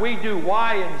 Now, if we do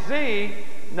Y and Z,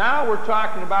 now we're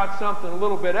talking about something a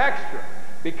little bit extra,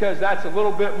 because that's a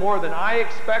little bit more than I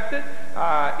expected.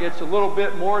 It's a little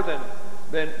bit more than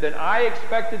I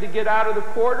expected to get out of the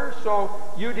quarter, so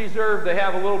you deserve to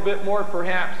have a little bit more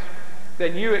perhaps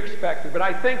than you expected. But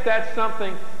I think that's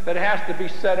something that has to be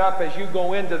set up as you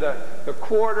go into the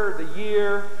quarter, the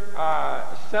year,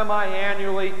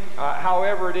 semi-annually,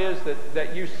 however it is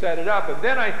that you set it up. And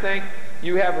then I think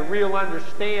you have a real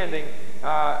understanding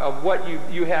of what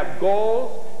you have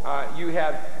goals, you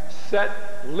have set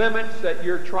limits that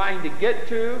you're trying to get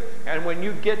to, and when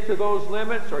you get to those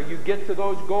limits, or you get to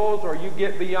those goals, or you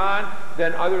get beyond,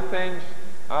 then other things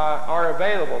are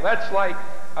available. That's like,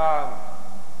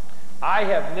 I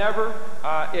have never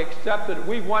accepted,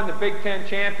 we've won the Big Ten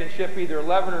championship either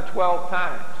 11 or 12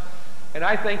 times, and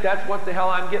I think that's what the hell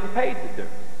I'm getting paid to do.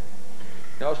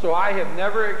 You know, so I have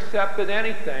never accepted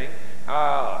anything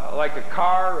like a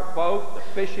car, a boat, a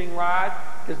fishing rod,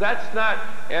 because that's not,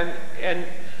 and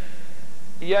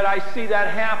yet I see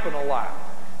that happen a lot.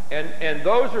 And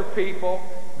those are people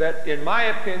that, in my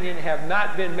opinion, have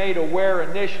not been made aware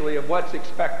initially of what's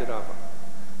expected of them.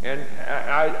 And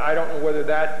I don't know whether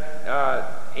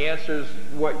that answers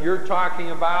what you're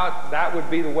talking about. That would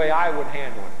be the way I would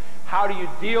handle it. How do you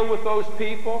deal with those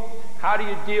people? How do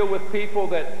you deal with people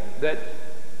that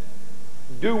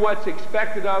do what's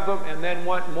expected of them and then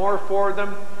want more for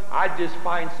them? I'd just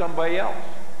find somebody else.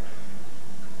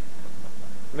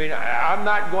 I mean, I'm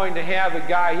not going to have a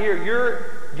guy here. You're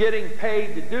getting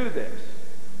paid to do this.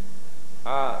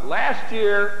 Last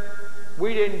year,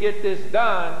 we didn't get this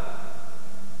done,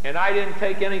 and I didn't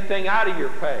take anything out of your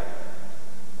pay.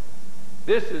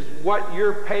 This is what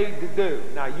you're paid to do.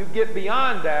 Now, you get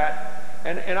beyond that,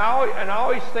 and I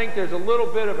always think there's a little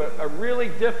bit of a really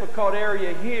difficult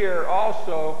area here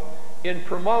also in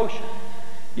promotion.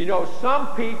 You know,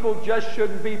 some people just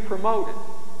shouldn't be promoted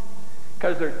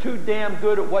because they're too damn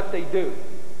good at what they do.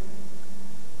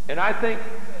 And I think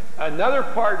another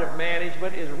part of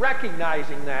management is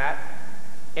recognizing that,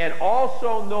 and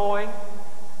also knowing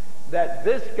that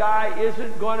this guy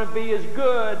isn't going to be as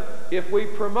good if we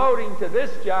promote him to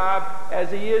this job as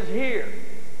he is here.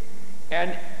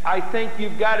 And I think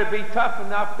you've got to be tough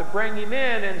enough to bring him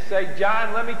in and say,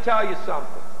 John, let me tell you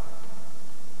something.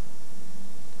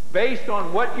 Based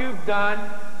on what you've done,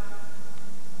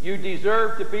 you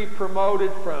deserve to be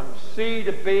promoted from C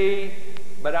to B,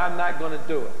 but I'm not going to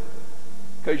do it.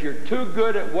 Because you're too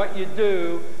good at what you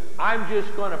do, I'm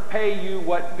just going to pay you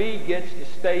what B gets to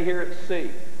stay here at C.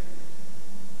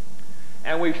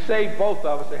 And we've saved both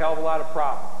of us a hell of a lot of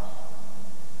problems.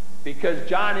 Because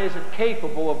John isn't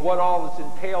capable of what all that's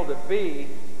entailed at B.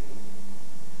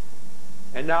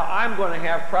 And now I'm going to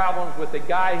have problems with a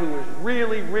guy who is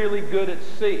really, really good at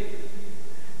C.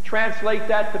 Translate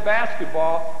that to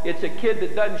basketball, it's a kid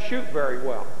that doesn't shoot very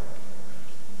well.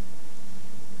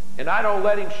 And I don't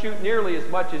let him shoot nearly as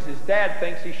much as his dad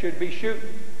thinks he should be shooting.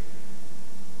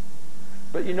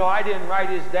 But you know, I didn't write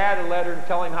his dad a letter and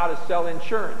tell him how to sell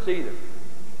insurance either.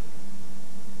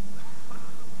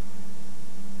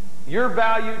 Your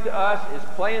value to us is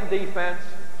playing defense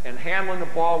and handling the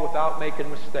ball without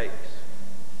making mistakes.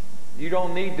 You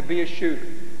don't need to be a shooter.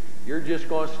 You're just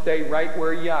going to stay right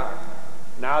where you are.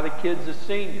 Now the kid's a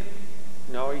senior.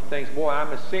 You know, he thinks, boy,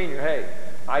 I'm a senior. Hey,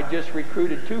 I just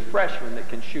recruited 2 freshmen that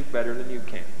can shoot better than you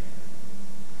can.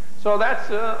 So that's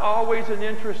always an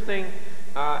interesting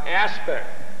aspect,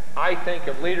 I think,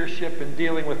 of leadership and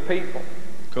dealing with people.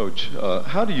 Coach,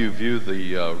 how do you view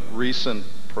the recent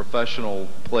professional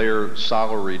player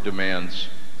salary demands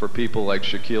for people like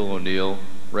Shaquille O'Neal,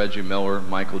 Reggie Miller,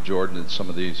 Michael Jordan, and some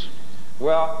of these?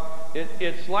 Well,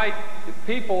 it's like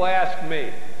people ask me,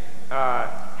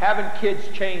 haven't kids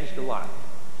changed a lot?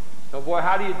 Oh boy,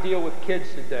 how do you deal with kids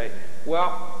today?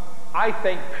 Well, I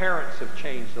think parents have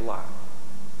changed a lot.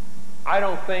 I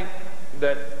don't think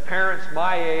that parents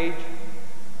my age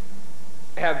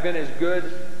have been as good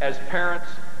as parents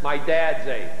my dad's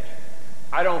age.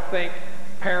 I don't think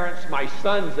parents my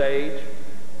son's age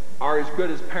are as good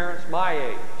as parents my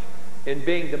age in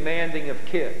being demanding of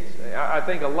kids. I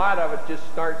think a lot of it just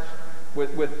starts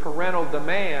with parental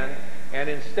demand, and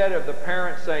instead of the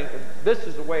parents saying, this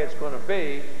is the way it's going to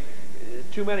be,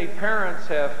 too many parents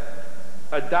have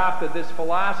adopted this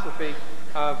philosophy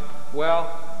of,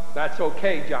 well, that's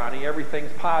okay, Johnny,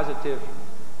 everything's positive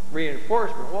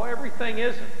reinforcement. Well, everything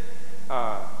isn't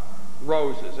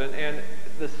roses. And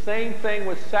the same thing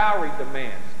with salary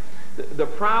demands. The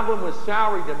problem with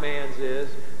salary demands is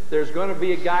there's going to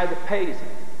be a guy that pays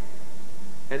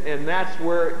it. And that's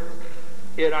where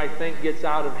it, I think, gets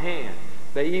out of hand.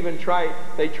 They even try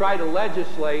to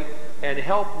legislate and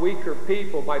help weaker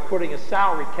people by putting a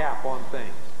salary cap on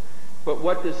things. But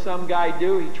what does some guy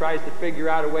do? He tries to figure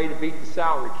out a way to beat the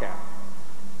salary cap.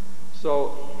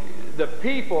 So the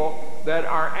people that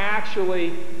are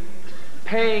actually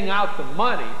paying out the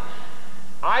money,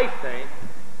 I think,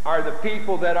 are the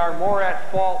people that are more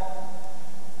at fault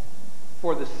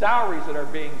for the salaries that are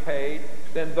being paid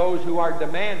than those who are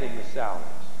demanding the salaries.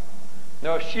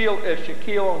 Now, if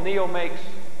Shaquille O'Neal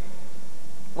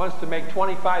wants to make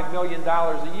 $25 million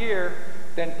a year,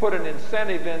 then put an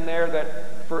incentive in there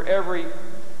that for every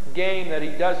game that he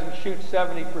doesn't shoot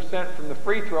 70% from the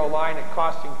free throw line, it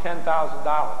costs him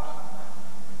 $10,000.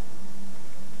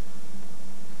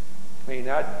 I mean,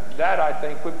 that I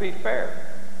think would be fair.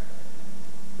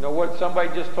 You know what somebody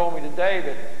just told me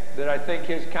today, that I think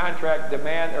his contract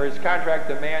demand was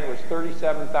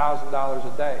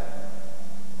 $37,000 a day.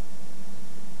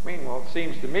 I mean, well, it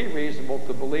seems to me reasonable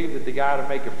to believe that the guy ought to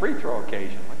make a free throw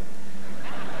occasionally.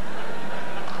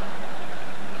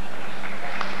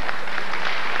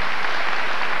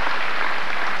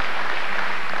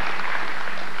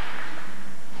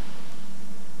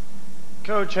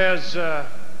 Coach,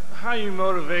 how you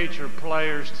motivate your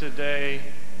players today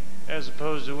as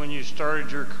opposed to when you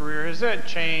started your career, has that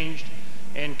changed?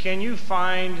 And can you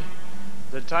find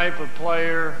the type of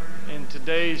player in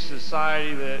today's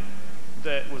society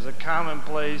that was a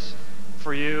commonplace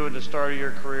for you at the start of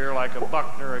your career, like a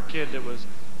Buckner, a kid that was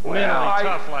mentally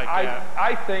tough like that?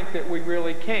 I think that we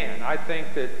really can. I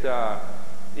think that,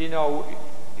 you know,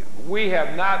 we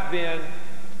have not been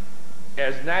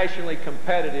as nationally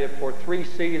competitive for 3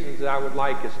 seasons as I would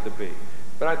like us to be.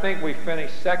 But I think we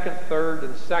finished second, third,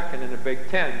 and second in the Big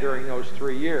Ten during those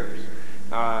 3 years.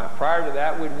 Prior to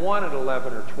that, we'd won it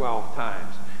 11 or 12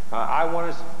 times. I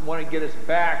want to get us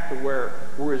back to where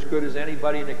we're as good as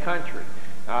anybody in the country.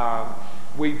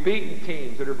 We've beaten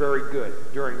teams that are very good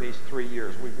during these 3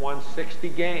 years. We've won 60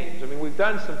 games. I mean, we've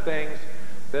done some things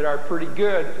that are pretty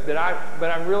good, but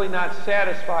I'm really not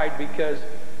satisfied because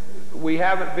we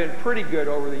haven't been pretty good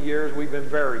over the years. We've been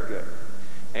very good.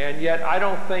 And yet I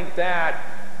don't think that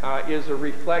is a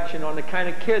reflection on the kind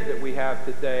of kid that we have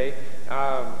today,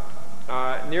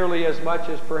 nearly as much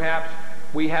as perhaps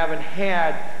we haven't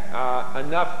had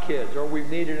enough kids, or we've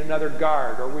needed another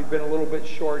guard, or we've been a little bit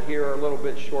short here or a little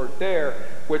bit short there,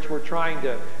 which we're trying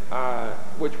to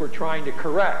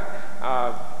correct.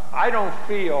 I don't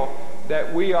feel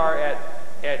that we are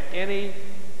at any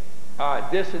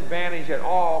disadvantage at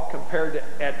all compared to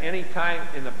at any time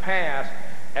in the past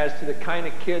as to the kind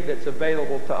of kid that's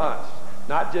available to us.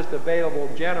 Not just available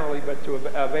generally, but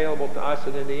available to us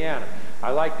in Indiana. I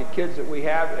like the kids that we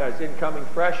have as incoming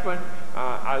freshmen.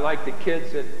 I like the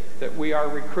kids that we are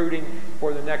recruiting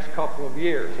for the next couple of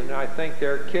years. And I think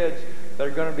they're kids that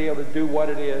are going to be able to do what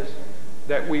it is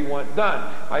that we want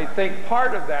done. I think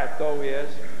part of that, though, is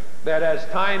that as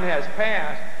time has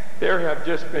passed, there have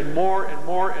just been more and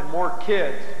more and more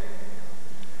kids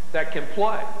that can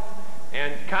play.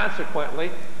 And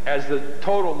consequently, as the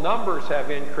total numbers have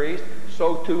increased,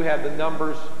 so too have the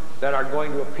numbers that are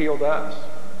going to appeal to us.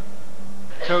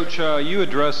 Coach, you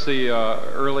addressed the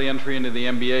early entry into the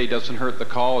NBA doesn't hurt the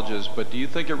colleges, but do you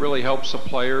think it really helps the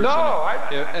players? No,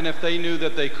 and if they knew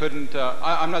that they couldn't,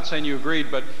 I'm not saying you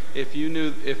agreed, but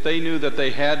if they knew that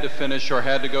they had to finish or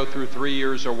had to go through 3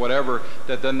 years or whatever,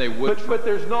 that then they would. But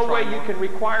there's no way you can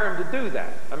require them to do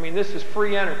that. I mean, this is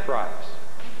free enterprise.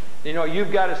 You know,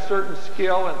 you've got a certain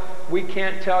skill, and we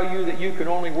can't tell you that you can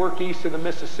only work east of the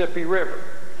Mississippi River.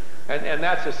 And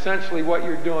that's essentially what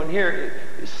you're doing here.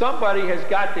 Somebody has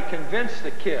got to convince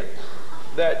the kids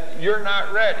that you're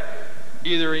not ready,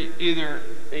 either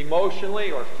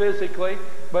emotionally or physically,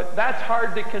 but that's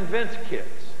hard to convince kids.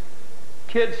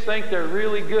 Kids think they're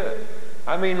really good.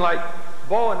 I mean, like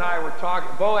Bo and I were talking,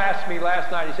 Bo asked me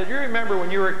last night, he said, you remember when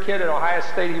you were a kid at Ohio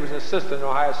State? He was an assistant at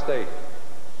Ohio State.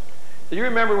 Do you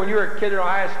remember when you were a kid at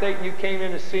Ohio State and you came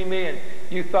in to see me and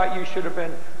you thought you should have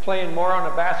been playing more on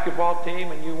the basketball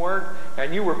team and you weren't,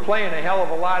 and you were playing a hell of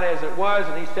a lot as it was.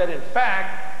 And he said, in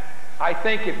fact, I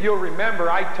think if you'll remember,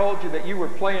 I told you that you were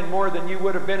playing more than you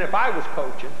would have been if I was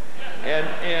coaching.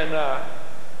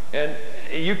 And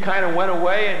you kind of went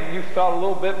away and you felt a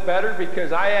little bit better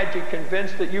because I had you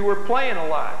convinced that you were playing a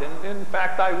lot. And in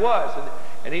fact, I was.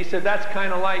 And he said, that's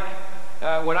kind of like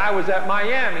when I was at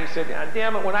Miami. He said,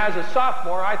 damn it, when I was a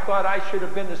sophomore, I thought I should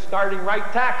have been the starting right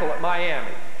tackle at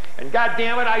Miami. And God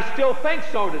damn it, I still think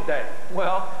so today.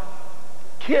 Well,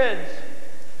 kids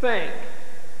think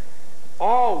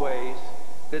always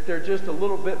that they're just a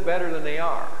little bit better than they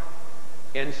are.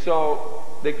 And so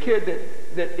the kid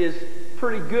that is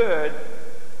pretty good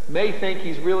may think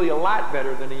he's really a lot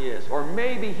better than he is. Or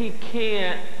maybe he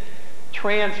can't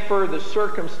transfer the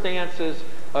circumstances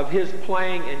of his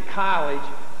playing in college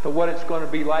to what it's going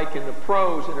to be like in the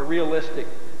pros in a realistic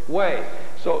way.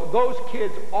 So those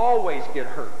kids always get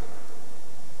hurt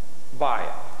by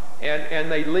it.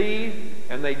 And they leave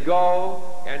and they go.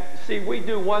 And see, we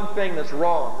do one thing that's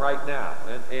wrong right now.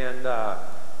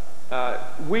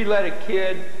 We let a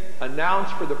kid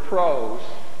announce for the pros,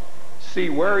 see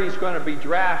where he's going to be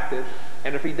drafted,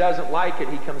 and if he doesn't like it,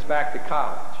 he comes back to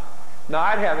college. Now,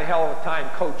 I'd have a hell of a time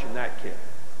coaching that kid.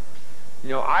 You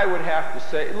know, I would have to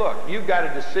say, look, you've got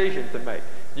a decision to make.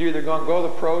 You're either going to go to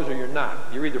the pros or you're not.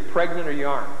 You're either pregnant or you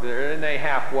aren't. They're in a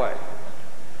halfway.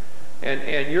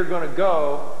 And you're going to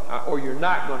go or you're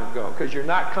not going to go because you're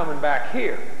not coming back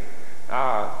here.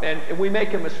 And we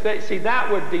make a mistake. See,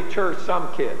 that would deter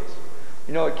some kids.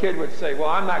 You know, a kid would say, well,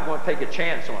 I'm not going to take a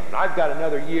chance on it. I've got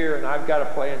another year and I've got to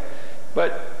play.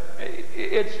 But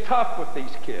it's tough with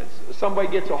these kids. Somebody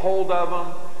gets a hold of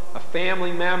them, a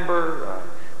family member,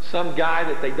 some guy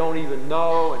that they don't even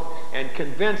know, and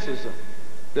convinces them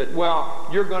that, well,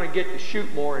 you're going to get to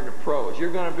shoot more in the pros.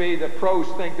 You're going to be, the pros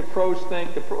think,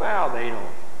 well, they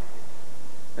don't.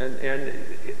 And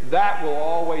that will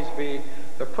always be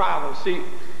the problem. See,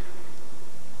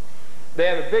 they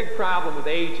have a big problem with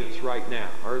agents right now,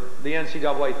 or the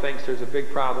NCAA thinks there's a big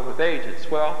problem with agents.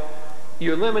 Well,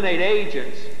 you eliminate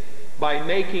agents by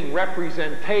making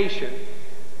representation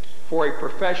for a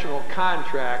professional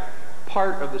contract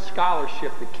part of the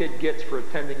scholarship the kid gets for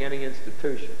attending any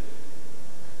institution.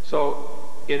 So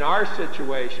in our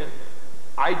situation,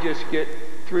 I just get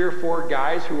 3 or 4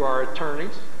 guys who are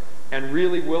attorneys and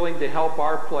really willing to help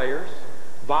our players,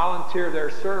 volunteer their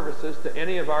services to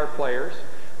any of our players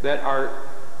that are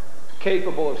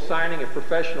capable of signing a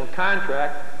professional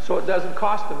contract so it doesn't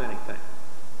cost them anything.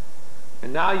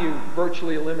 And now you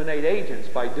virtually eliminate agents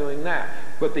by doing that.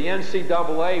 But the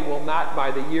NCAA will not,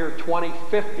 by the year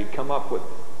 2050, come up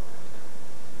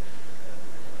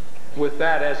with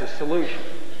that as a solution.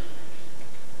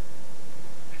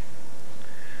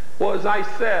 Well, as I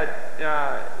said,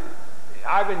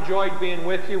 I've enjoyed being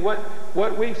with you.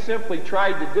 What we've simply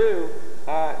tried to do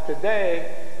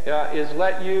today is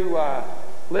let you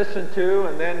listen to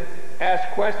and then ask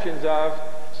questions of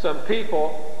some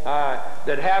people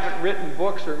that haven't written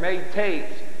books or made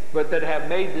tapes, but that have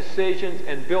made decisions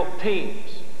and built teams.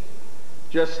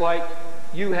 Just like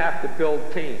you have to build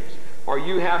teams, or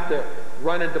you have to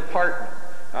run a department.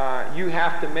 You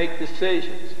have to make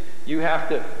decisions. You have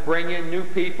to bring in new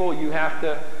people. You have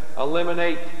to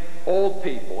eliminate old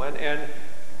people.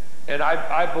 And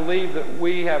I believe that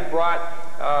we have brought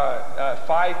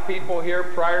 5 people here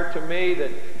prior to me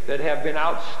that have been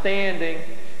outstanding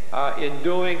in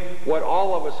doing what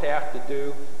all of us have to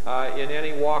do in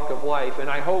any walk of life. And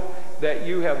I hope that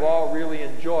you have all really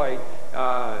enjoyed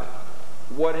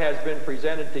what has been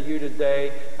presented to you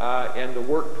today and the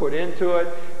work put into it.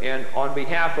 And on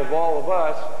behalf of all of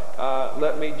us,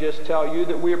 let me just tell you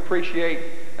that we appreciate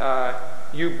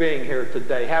you being here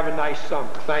today. Have a nice summer.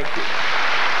 Thank you.